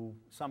 to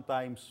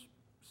sometimes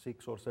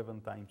 6 or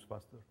 7 times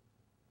faster.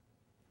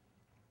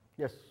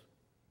 Yes?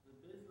 The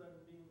baseline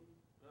Beam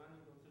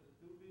running on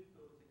 32-bit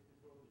or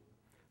 64-bit?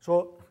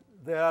 So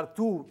there are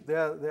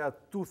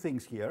two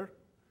things here.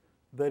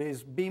 There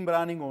is Beam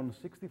running on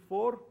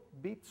 64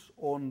 bits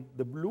on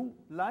the blue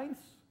lines,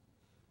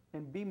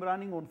 and Beam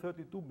running on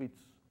 32 bits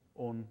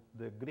on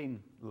the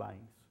green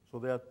lines. So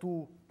there are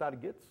 2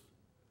 targets,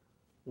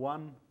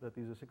 one that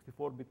is a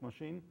 64-bit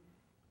machine,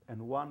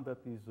 and one that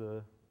is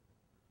a...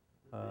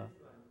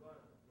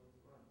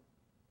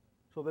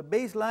 So the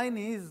baseline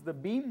is the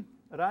Beam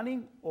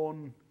running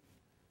on,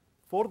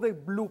 for the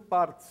blue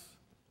parts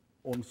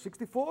on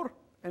 64,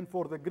 and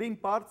for the green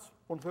parts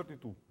on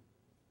 32.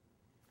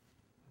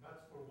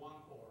 That's for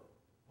one core,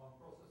 one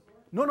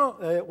processor?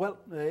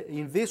 No,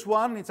 in this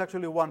one, it's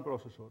actually one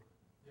processor.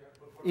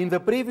 Yeah, in the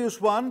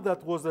previous one,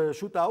 that was the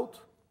shootout,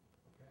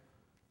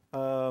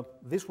 okay.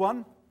 This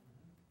one,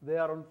 they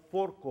are on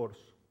 4 cores.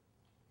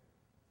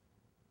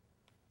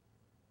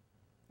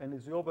 And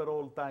it's the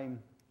overall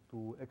time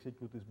to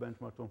execute these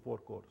benchmarks on 4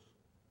 cores.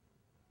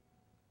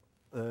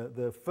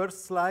 The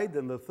first slide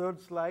and the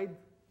third slide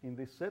in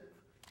this set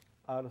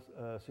are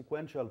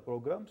sequential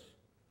programs.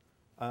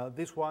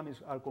 This one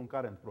are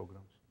concurrent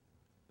programs,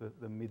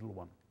 the middle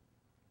one.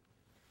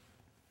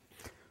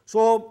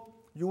 So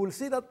you will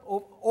see that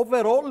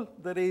overall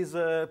there is,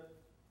 I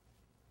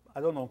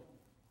don't know,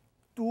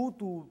 2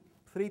 to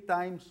 3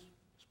 times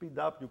speed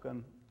up you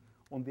can,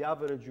 on the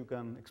average, you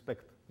can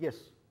expect. Yes?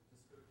 Just a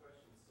quick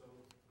question. So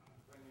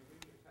when you do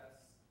the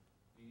test,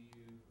 do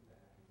you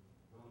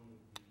run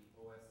the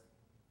OS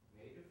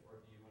native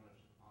or do you run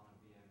it on a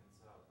VM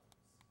itself?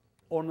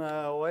 On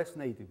OS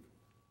native.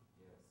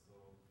 Yeah, so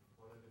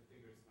what are the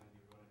figures when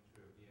you run it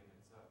through a VM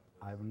itself?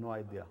 I have no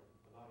idea.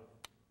 A lot of,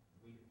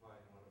 we deploy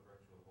a lot of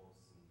virtual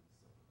hosts and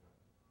stuff like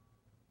that.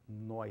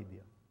 No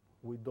idea.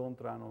 We don't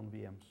run on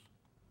VMs.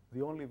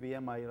 The only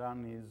VM I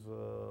run is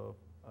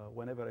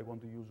whenever I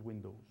want to use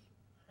Windows.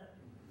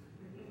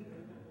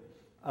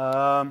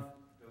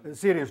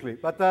 Seriously,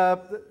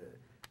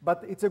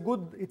 but it's a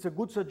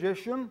good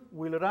suggestion.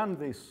 We'll run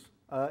this.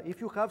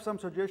 If you have some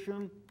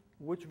suggestion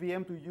which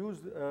VM to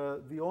use,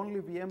 the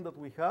only VM that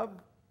we have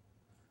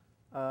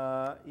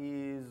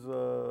is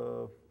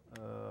a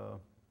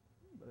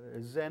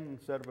Zen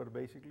server,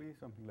 basically,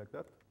 something like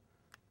that.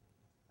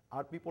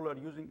 Are people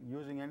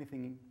using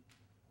anything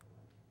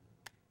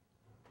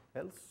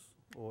else,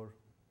 or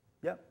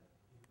yeah?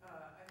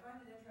 I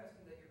find it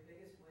interesting that your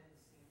biggest wins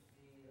seem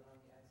to be on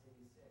the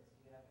x86.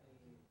 Do you have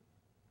any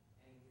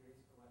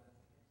theories for why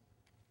that's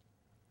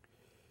the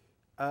case?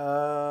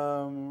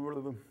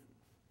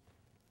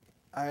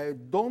 I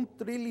don't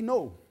really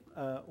know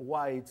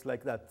why it's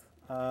like that.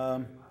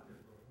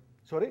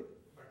 Sorry?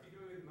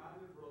 Particularly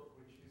Mandelbrot,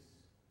 which is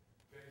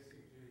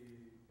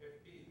basically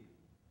FP.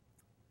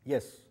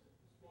 Yes.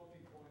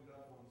 Floating point,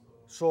 that one.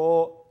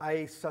 So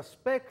I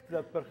suspect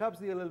that perhaps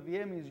the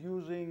LLVM is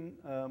using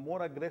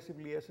more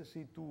aggressively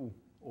SSE2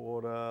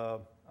 or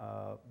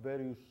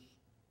various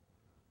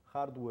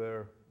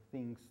hardware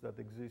things that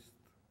exist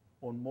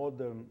on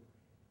modern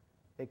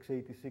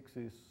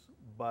x86s,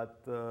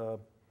 but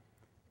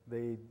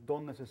they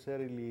don't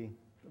necessarily,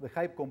 the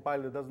HiPE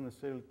compiler doesn't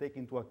necessarily take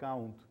into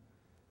account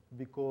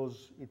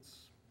because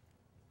it's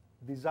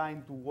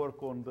designed to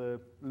work on the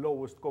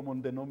lowest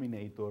common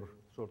denominator,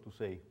 so to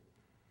say,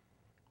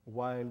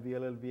 while the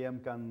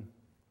LLVM can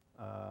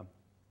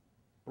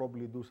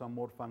probably do some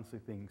more fancy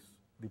things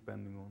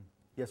depending on.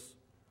 Yes?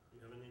 Do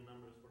you have any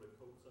numbers for the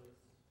code size?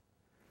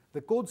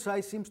 The code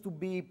size seems to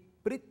be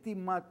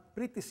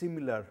pretty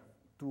similar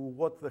to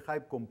what the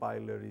HiPE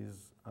compiler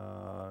is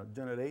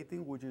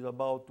generating, which is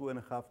about 2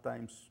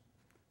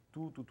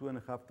 to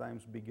 2.5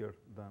 times bigger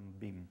than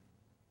Beam.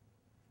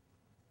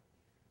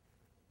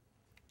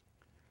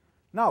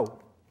 Now,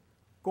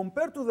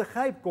 compared to the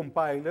HiPE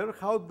compiler,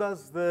 how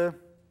does the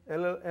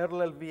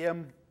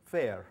ErLLVM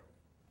fare?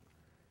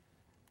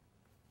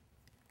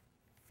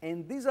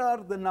 And these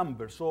are the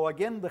numbers. So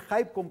again, the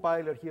HiPE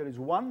compiler here is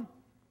 1.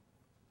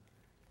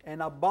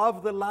 And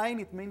above the line,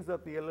 it means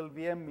that the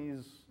ErLLVM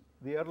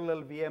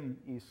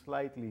is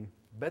slightly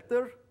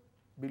better.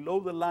 Below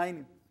the line,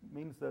 it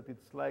means that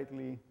it's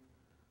slightly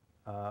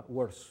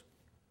worse.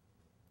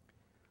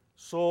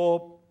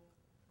 So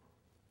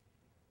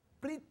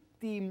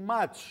pretty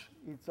much,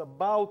 it's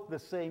about the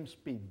same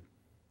speed.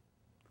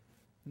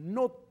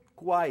 Not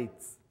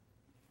quite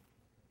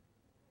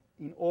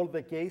in all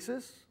the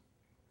cases.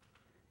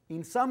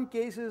 In some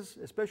cases,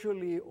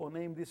 especially on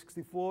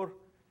AMD64,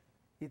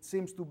 it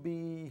seems to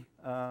be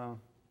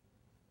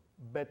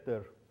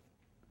better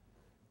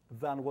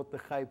than what the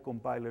HiPE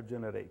compiler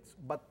generates.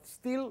 But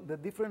still, the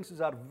differences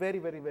are very,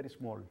 very, very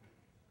small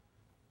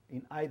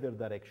in either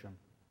direction.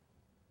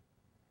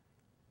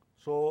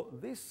 So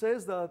this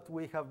says that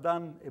we have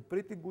done a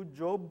pretty good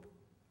job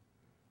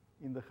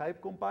in the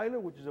HiPE compiler,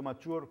 which is a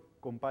mature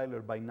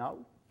compiler by now.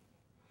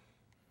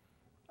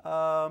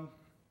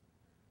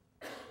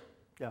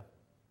 Yeah.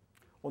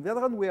 On the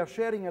other hand, we are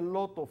sharing a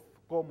lot of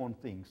common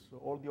things. So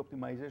all the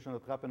optimization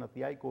that happen at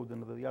the I-code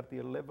and at the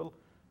RTL level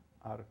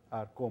are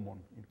common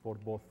for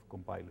both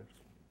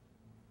compilers,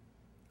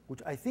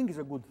 which I think is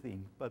a good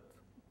thing. But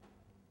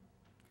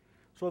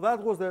so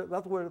that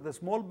were the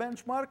small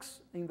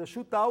benchmarks. In the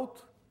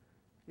shootout,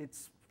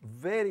 it's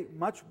very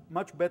much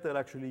better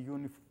actually,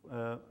 with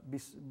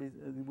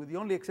the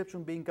only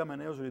exception being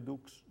Kameneos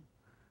Redux,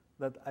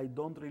 that I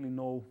don't really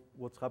know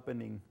what's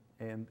happening.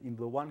 And in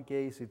the one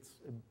case, it's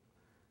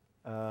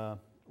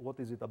what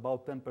is it,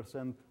 about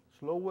 10%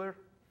 slower,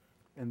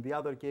 and the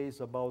other case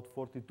about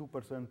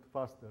 42%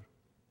 faster.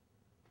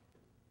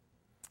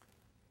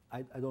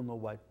 I don't know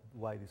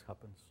why this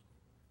happens.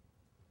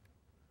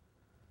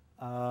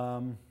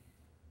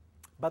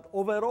 But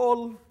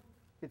overall,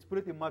 it's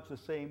pretty much the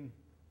same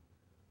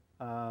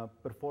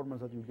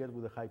performance that you get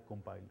with the HiPE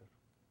compiler.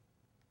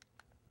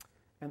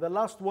 And the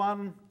last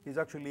one is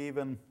actually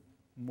even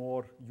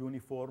more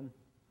uniform.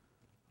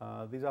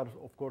 These are,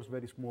 of course,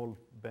 very small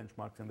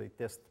benchmarks, and they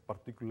test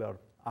particular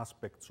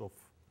aspects of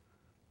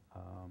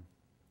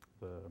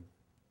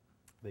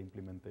the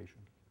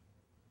implementation.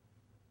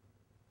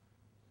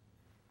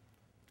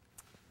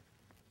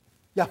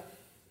 Yeah? Is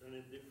there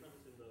any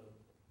difference in the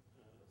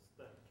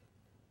stack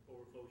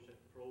overflow check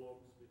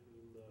prologues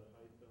between the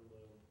HiPE and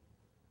the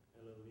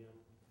LLVM?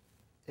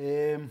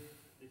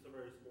 These are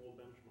very small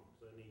benchmarks.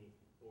 Any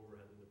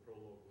overhead in the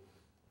prologue?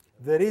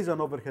 There is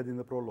an overhead in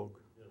the prologue.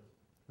 Yes.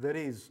 There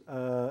is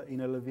in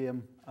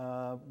LLVM,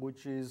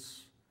 which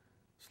is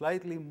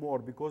slightly more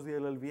because the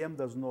LLVM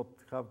does not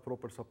have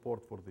proper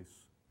support for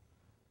this.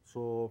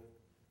 So,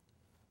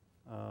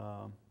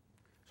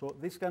 so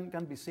this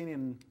can be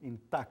seen in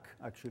TAC,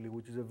 actually,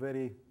 which is a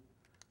very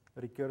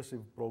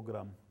recursive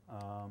program.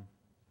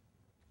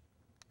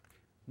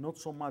 Not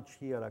so much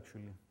here,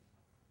 actually.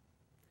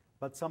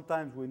 But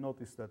sometimes we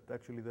notice that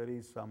actually there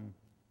is some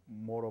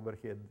more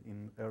overhead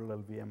in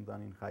ErLLVM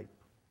than in HiPE.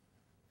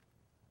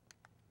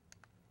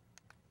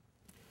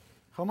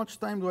 How much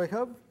time do I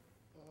have? Around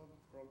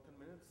 10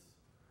 minutes.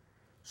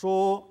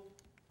 So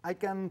I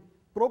can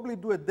probably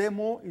do a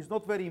demo. It's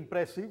not very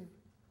impressive,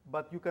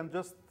 but you can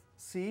just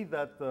see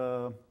that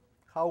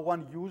how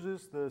one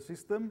uses the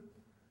system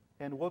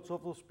and what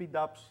sort of speed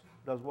ups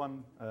does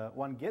one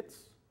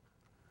gets.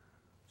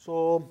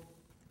 So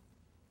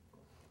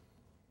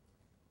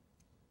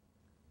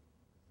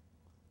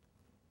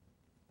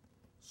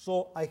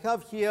I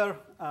have here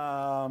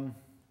some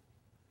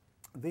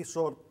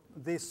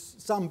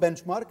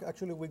benchmark.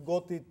 Actually, we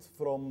got it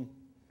from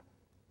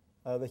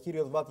the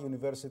Hiriot-Vat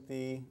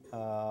University.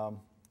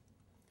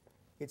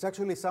 It's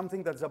actually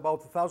something that's about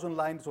 1,000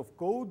 lines of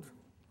code.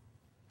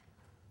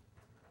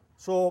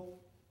 So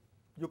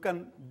you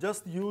can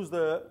just use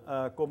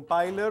the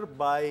compiler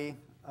by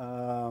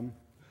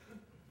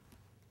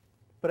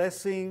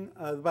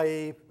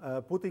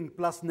putting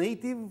plus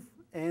native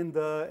and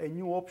a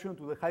new option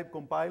to the HiPE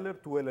compiler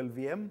to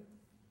LLVM.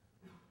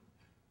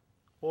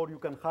 Or you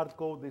can hard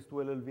code this to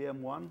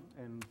LLVM1,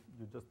 and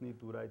you just need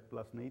to write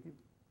plus native.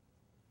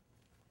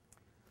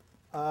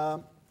 I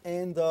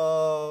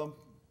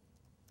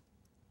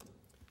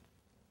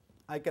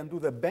can do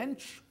the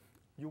bench.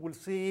 You will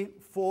see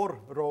 4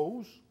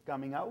 rows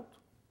coming out.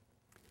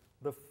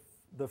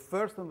 The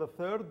first and the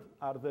third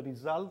are the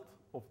result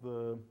of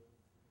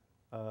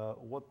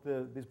what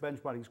this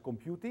benchmark is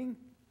computing.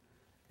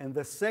 And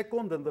the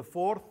second and the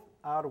fourth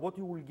are what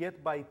you will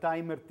get by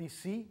timer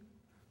TC.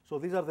 So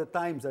these are the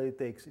times that it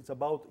takes. It's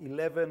about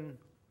 11,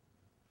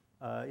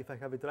 if I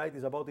have it right,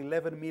 it's about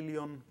 11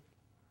 million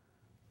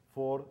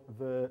for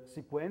the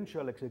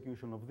sequential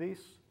execution of this,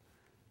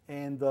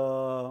 and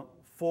 4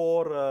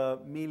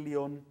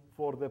 million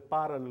for the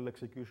parallel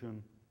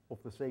execution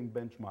of the same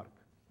benchmark.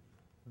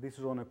 This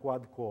is on a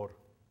quad core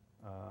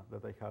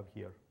that I have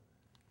here.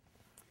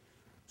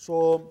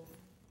 So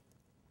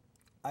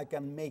I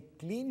can make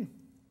clean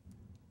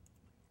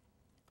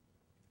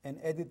and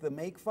edit the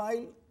make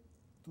file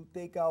to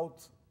take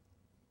out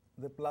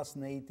the plus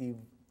native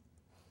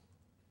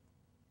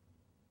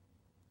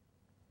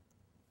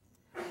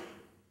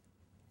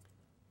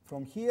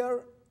from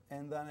here,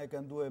 and then I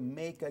can do a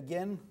make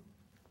again.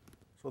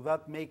 So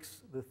that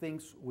makes the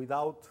things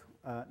without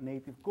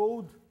native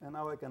code, and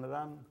now I can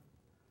run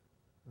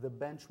the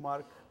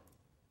benchmark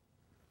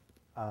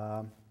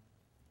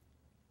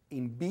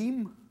in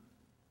Beam.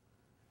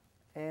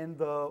 And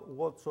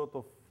what sort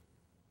of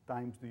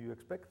times do you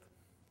expect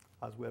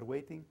as we are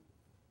waiting?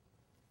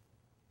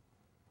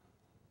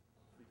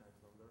 3 times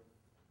longer.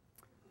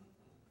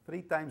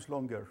 3 times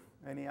longer.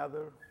 Any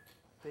other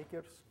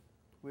takers?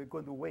 We're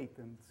going to wait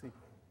and see.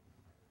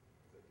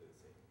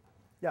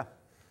 Yeah.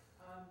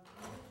 You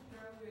mentioned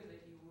earlier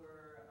that you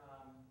were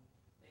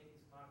making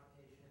some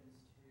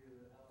modifications to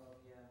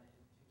LLVM,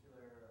 in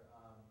particular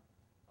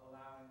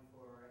allowing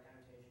for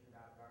annotation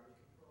about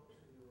garbage control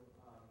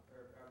or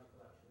garbage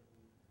collection.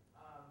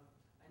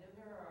 I know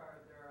there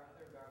are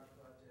other garbage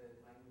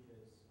collected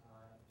languages,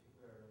 in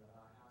particular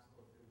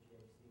Haskell through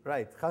GHC.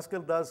 Right.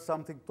 Haskell does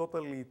something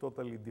totally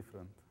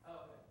different. Oh,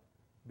 okay.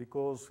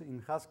 Because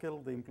in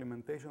Haskell, the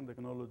implementation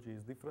technology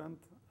is different.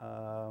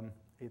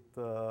 It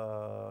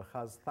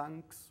has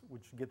thunks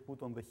which get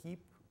put on the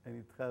heap, and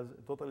it has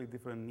totally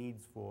different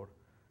needs for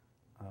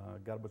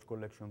garbage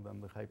collection than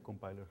the HiPE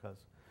compiler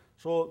has.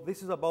 So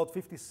this is about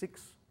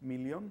 56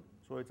 million,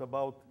 so it's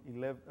about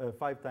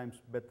 5 times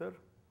better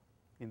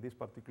in this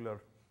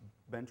particular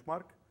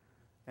benchmark.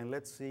 And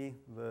let's see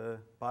the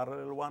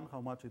parallel one,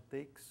 how much it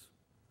takes.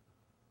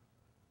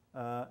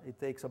 It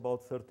takes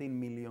about 13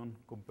 million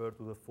compared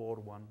to the 4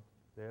 one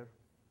there.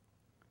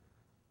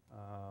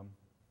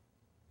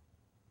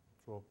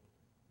 So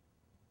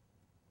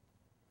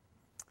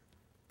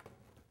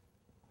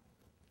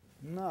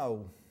now,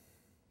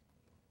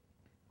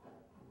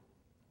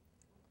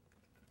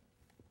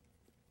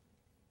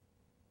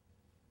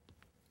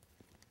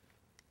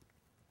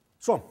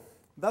 so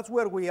that's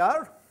where we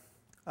are.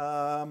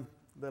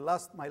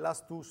 My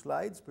last 2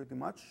 slides, pretty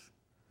much,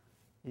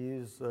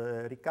 is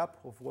a recap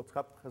of what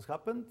has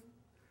happened.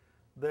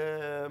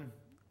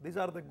 These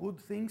are the good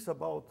things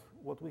about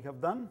what we have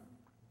done.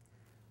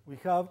 We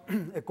have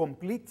a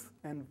complete,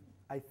 and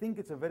I think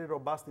it's a very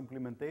robust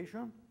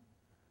implementation.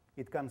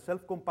 It can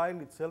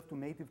self-compile itself to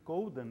native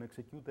code and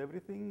execute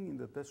everything in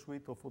the test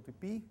suite of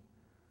OTP.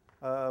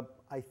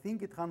 I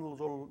think it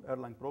handles all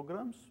Erlang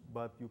programs,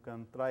 but you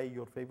can try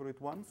your favorite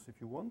ones if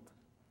you want.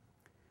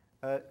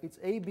 It's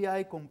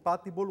ABI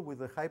compatible with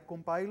the HiPE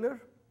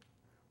compiler,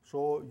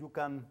 so you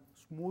can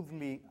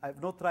smoothly,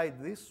 I've not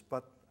tried this,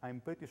 but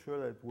I'm pretty sure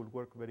that it will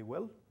work very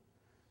well.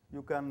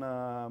 You can,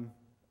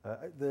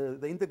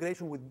 the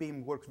integration with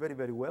Beam works very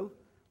well,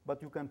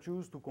 but you can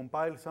choose to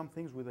compile some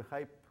things with the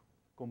HiPE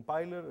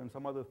compiler and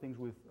some other things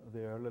with the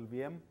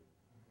ErLLVM.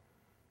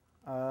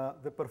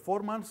 The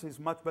performance is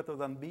much better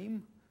than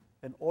Beam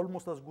and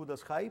almost as good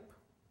as HiPE.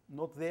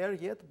 Not there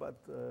yet,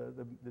 but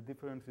the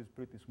difference is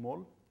pretty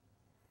small.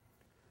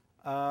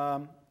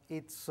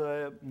 It's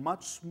a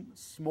much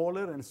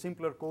smaller and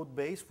simpler code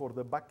base for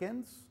the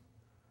backends.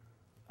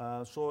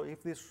 So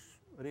if this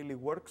really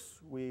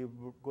works, we're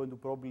going to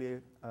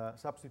probably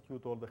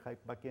substitute all the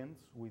HiPE backends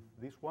with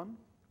this one.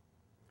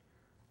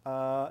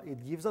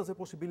 It gives us the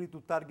possibility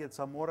to target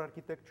some more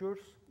architectures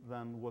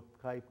than what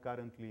HiPE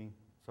currently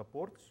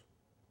supports.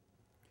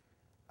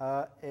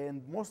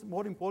 And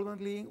more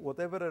importantly,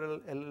 whatever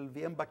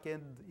LLVM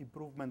backend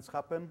improvements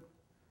happen,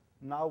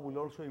 now will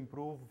also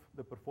improve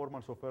the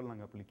performance of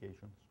Erlang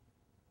applications.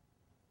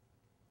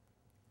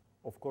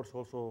 Of course,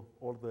 also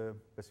all the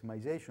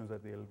pessimizations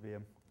that the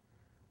LLVM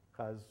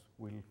has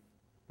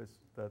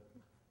that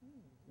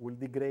will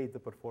degrade the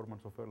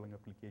performance of Erlang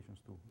applications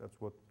too. That's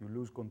what you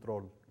lose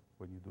control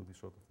when you do this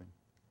sort of thing.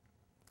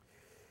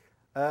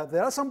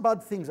 There are some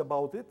bad things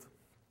about it.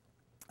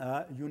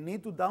 You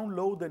need to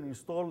download and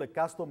install a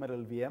custom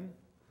LLVM.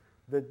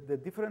 The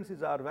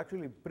differences are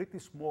actually pretty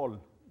small.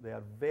 There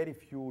are very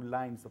few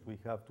lines that we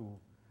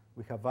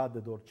have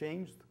added or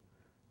changed.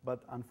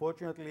 But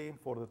unfortunately,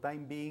 for the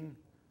time being,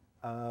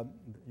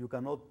 you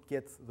cannot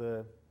get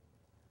the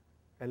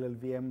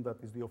LLVM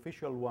that is the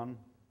official one,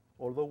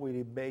 although we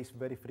rebase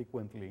very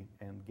frequently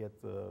and get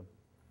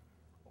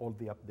all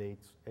the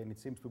updates, and it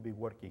seems to be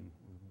working.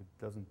 It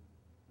doesn't.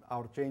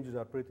 Our changes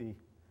are pretty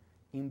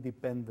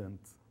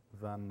independent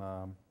than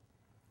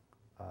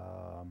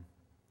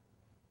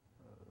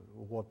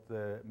what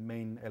the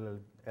main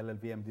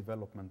LLVM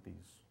development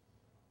is.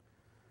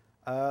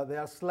 There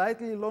are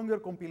slightly longer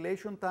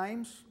compilation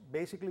times,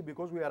 basically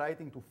because we are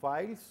writing to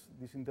files,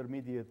 these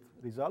intermediate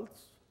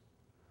results.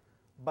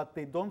 but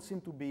they don't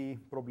seem to be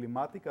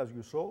problematic, as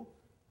you saw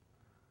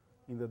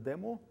in the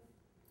demo.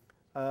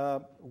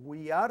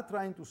 We are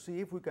trying to see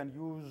if we can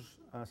use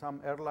some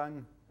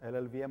Erlang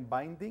LLVM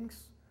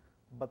bindings,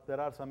 but there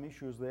are some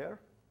issues there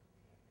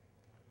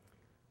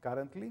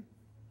currently.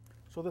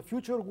 So the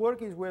future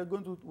work is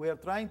we are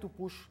trying to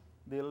push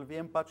the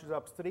LLVM patches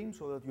upstream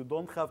so that you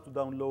don't have to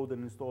download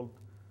and install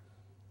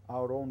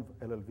our own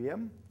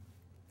LLVM.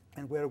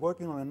 And we're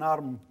working on an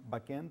ARM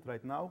backend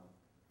right now,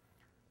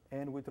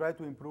 and we try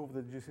to improve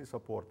the GC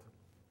support.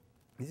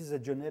 This is a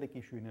generic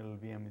issue in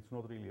LLVM. It's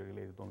not really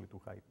related only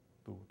to HiPE,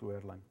 to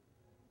Erlang.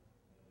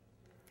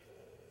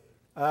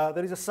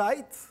 There is a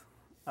site.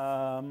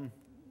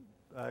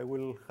 I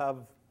will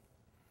have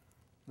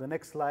the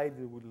next slide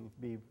will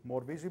be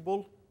more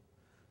visible,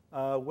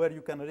 where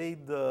you can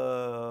read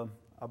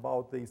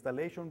about the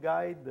installation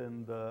guide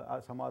and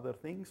some other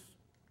things.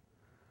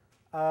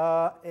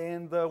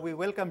 We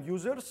welcome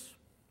users.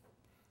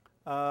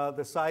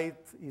 The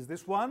site is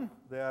this one.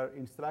 There are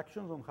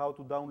instructions on how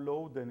to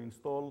download and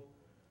install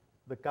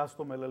the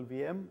custom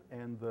LLVM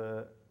and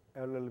the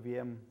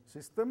ErLLVM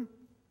system.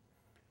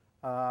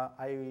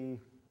 I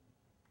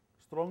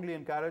strongly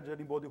encourage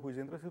anybody who is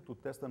interested to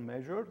test and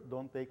measure.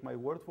 Don't take my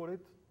word for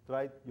it.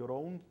 Try your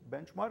own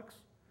benchmarks.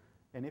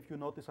 And if you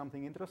notice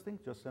something interesting,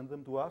 just send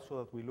them to us so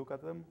that we look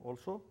at them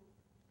also.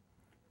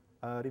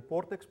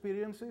 Report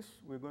experiences.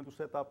 We're going to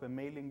set up a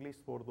mailing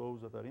list for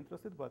those that are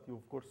interested, but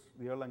of course,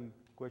 the Erlang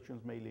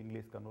questions mailing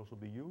list can also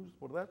be used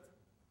for that.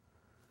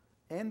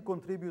 And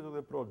contribute to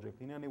the project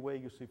in any way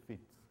you see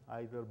fit,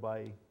 either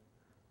by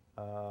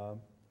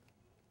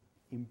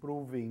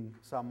improving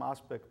some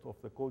aspect of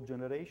the code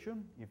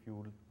generation, if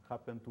you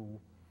happen to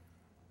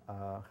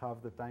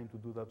have the time to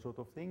do that sort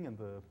of thing and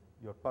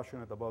you're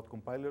passionate about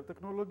compiler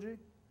technology,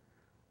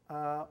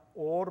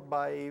 or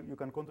you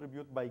can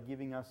contribute by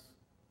giving us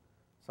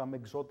some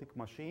exotic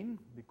machine,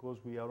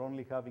 because we are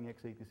only having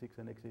x86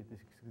 and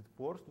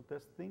x86-64s to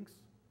test things,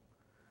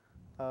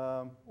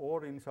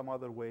 or in some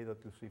other way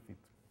that you see fit.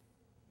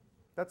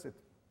 That's it.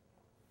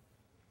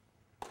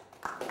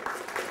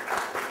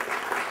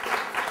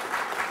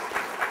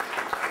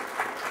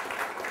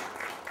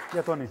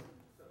 Yeah, Tony.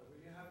 So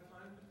will you have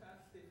time to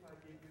test if I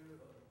give you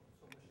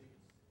some machines?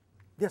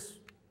 Yes.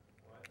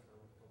 All right, so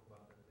we'll talk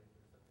about that later.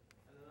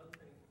 And another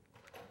thing,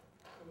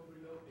 code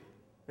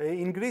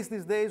reloading. In Greece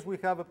these days, we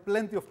have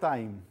plenty of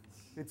time.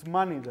 It's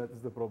money that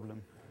is the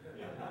problem.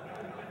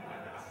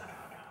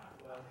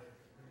 Well,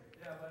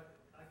 yeah, but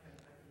I can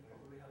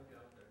probably help you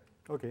out there.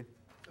 Okay.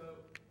 So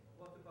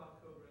what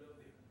about code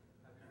reloading?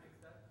 Have you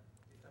fixed that?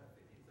 Is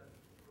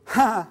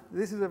that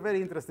This is a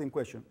very interesting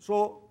question.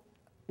 So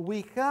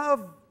we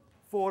have,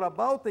 for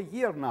about a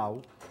year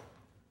now,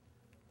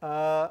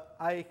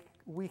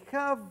 we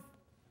have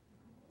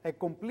a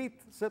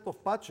complete set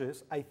of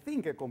patches, I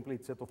think a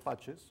complete set of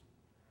patches,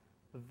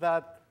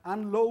 that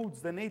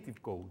unloads the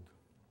native code.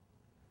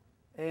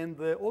 And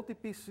the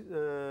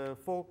OTP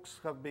folks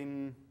have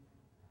been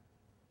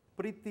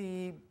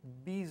pretty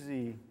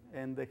busy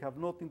and they have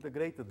not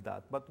integrated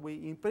that. But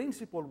in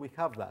principle, we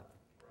have that.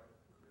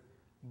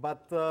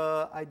 But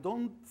I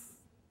don't,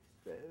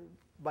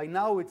 by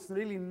now it's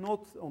really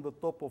not on the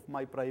top of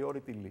my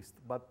priority list.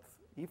 But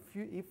if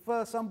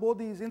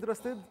somebody is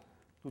interested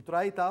to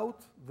try it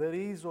out, there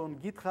is on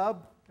GitHub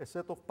a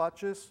set of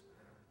patches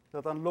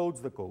that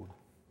unloads the code.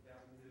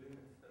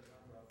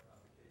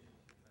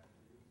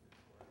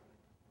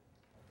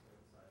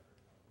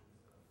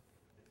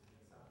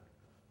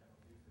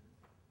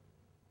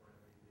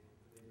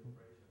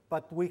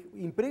 But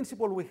in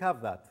principle, we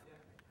have that.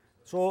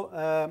 So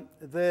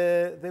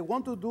they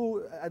want to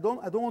do. I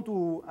don't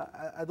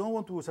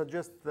want to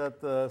suggest that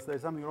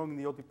there's something wrong in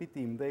the OTP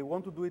team. They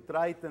want to do it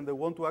right, and they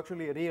want to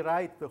actually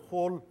rewrite the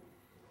whole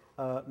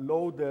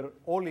loader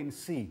all in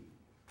C.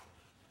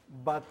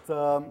 But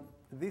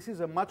this is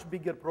a much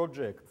bigger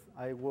project.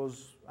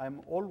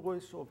 I'm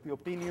always of the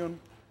opinion,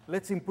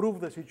 let's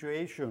improve the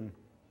situation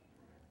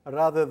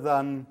rather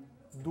than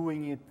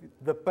doing it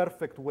the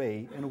perfect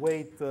way and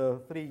wait 3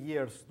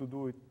 years to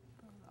do it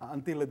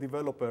until a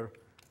developer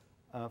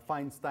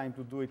finds time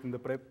to do it in the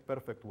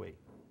perfect way.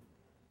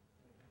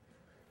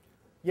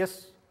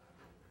 Yes?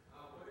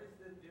 What is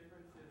the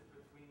differences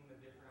between the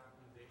different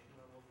optimization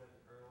levels that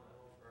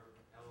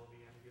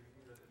ErLLVM gives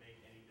you? Does it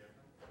make any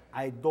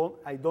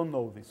difference? I don't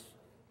know this.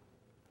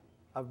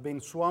 I've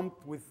been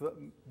swamped with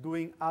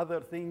doing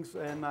other things,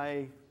 and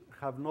I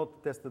have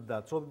not tested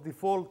that. So the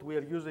default we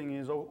are using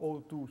is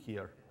 02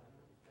 here.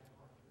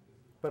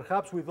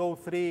 Perhaps with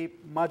 03,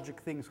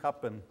 magic things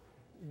happen.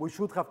 We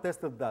should have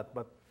tested that,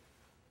 but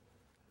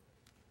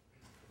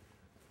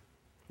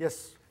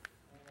yes?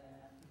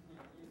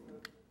 You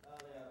spoke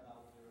earlier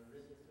about your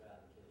register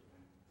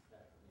allocation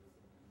strategies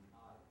in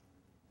HiPE,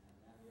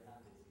 and you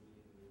have this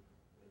view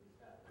with the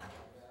strategy. Have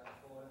you ever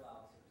thought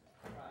about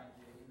trying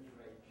to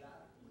integrate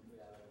that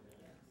into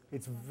LLVM?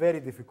 It's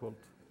very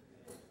difficult.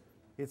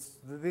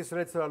 This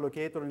register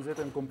allocator is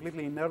written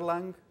completely in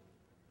Erlang.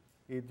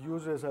 It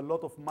uses a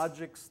lot of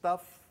magic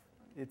stuff.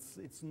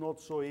 It's not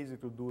so easy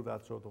to do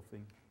that sort of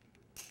thing.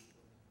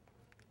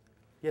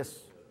 Yes.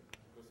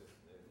 Kostis,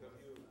 have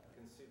you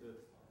considered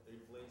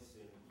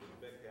replacing the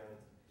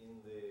backend in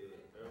the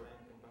Erlang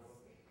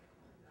compiler?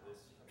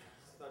 This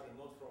starting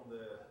not from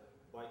the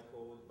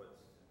bytecode, but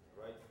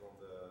right from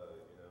the,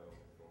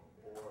 from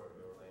core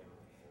Erlang.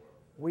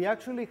 We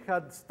actually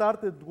had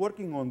started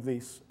working on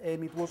this,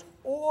 and it was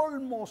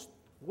almost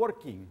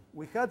working.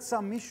 We had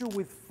some issue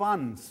with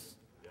funds,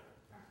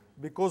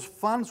 because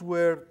funds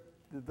were,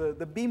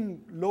 the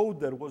beam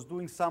loader was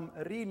doing some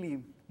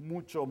really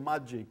mucho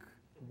magic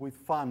with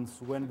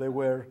funds when they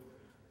were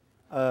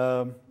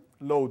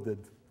loaded.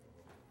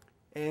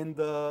 And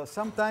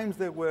sometimes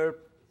they were,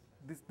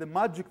 the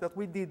magic that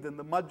we did and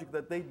the magic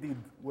that they did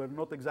were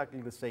not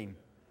exactly the same.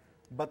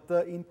 But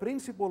in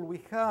principle,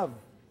 we have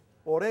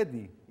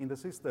already in the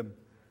system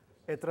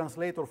a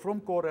translator from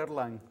core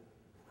Erlang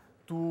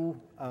to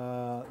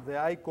the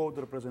iCode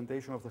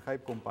representation of the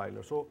HiPE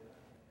compiler. So,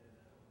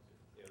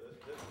 yeah, that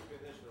would be a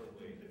natural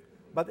way.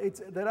 but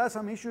there are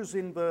some issues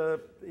in the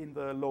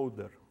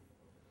loader.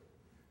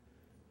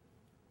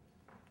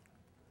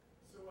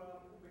 So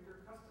with your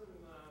custom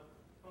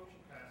function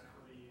pass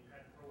for the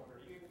HiPE prologue,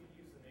 are you able to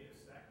use the native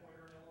stack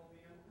pointer in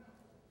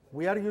LLVM?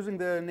 We are using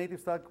the native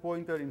stack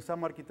pointer in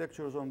some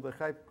architectures on the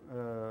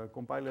HiPE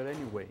compiler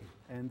anyway,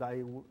 and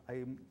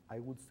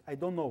I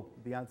don't know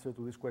the answer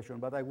to this question,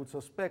 but I would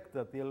suspect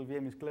that the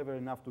LLVM is clever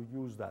enough to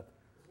use that.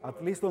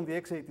 At least on the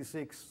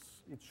x86,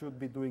 it should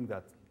be doing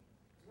that.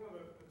 One of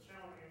the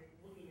challenge,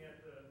 looking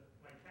at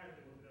my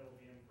candidate with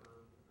LLVM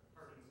for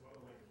targeting some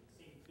other ways, it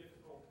seemed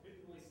difficult. It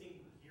really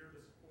seemed here to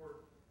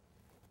support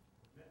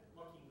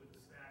lucky with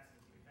the stacks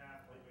that you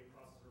have lightweight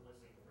processor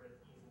listening thread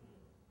easily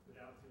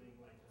without doing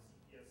like a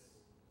CPS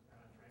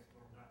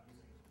transform, not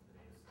using the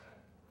native stack.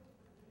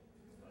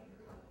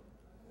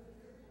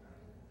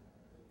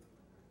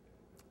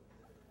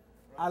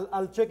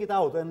 I'll check it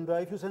out, and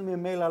if you send me a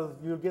mail,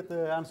 you'll get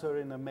the answer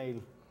in a mail.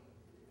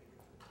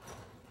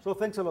 So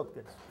thanks a lot,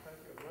 guys.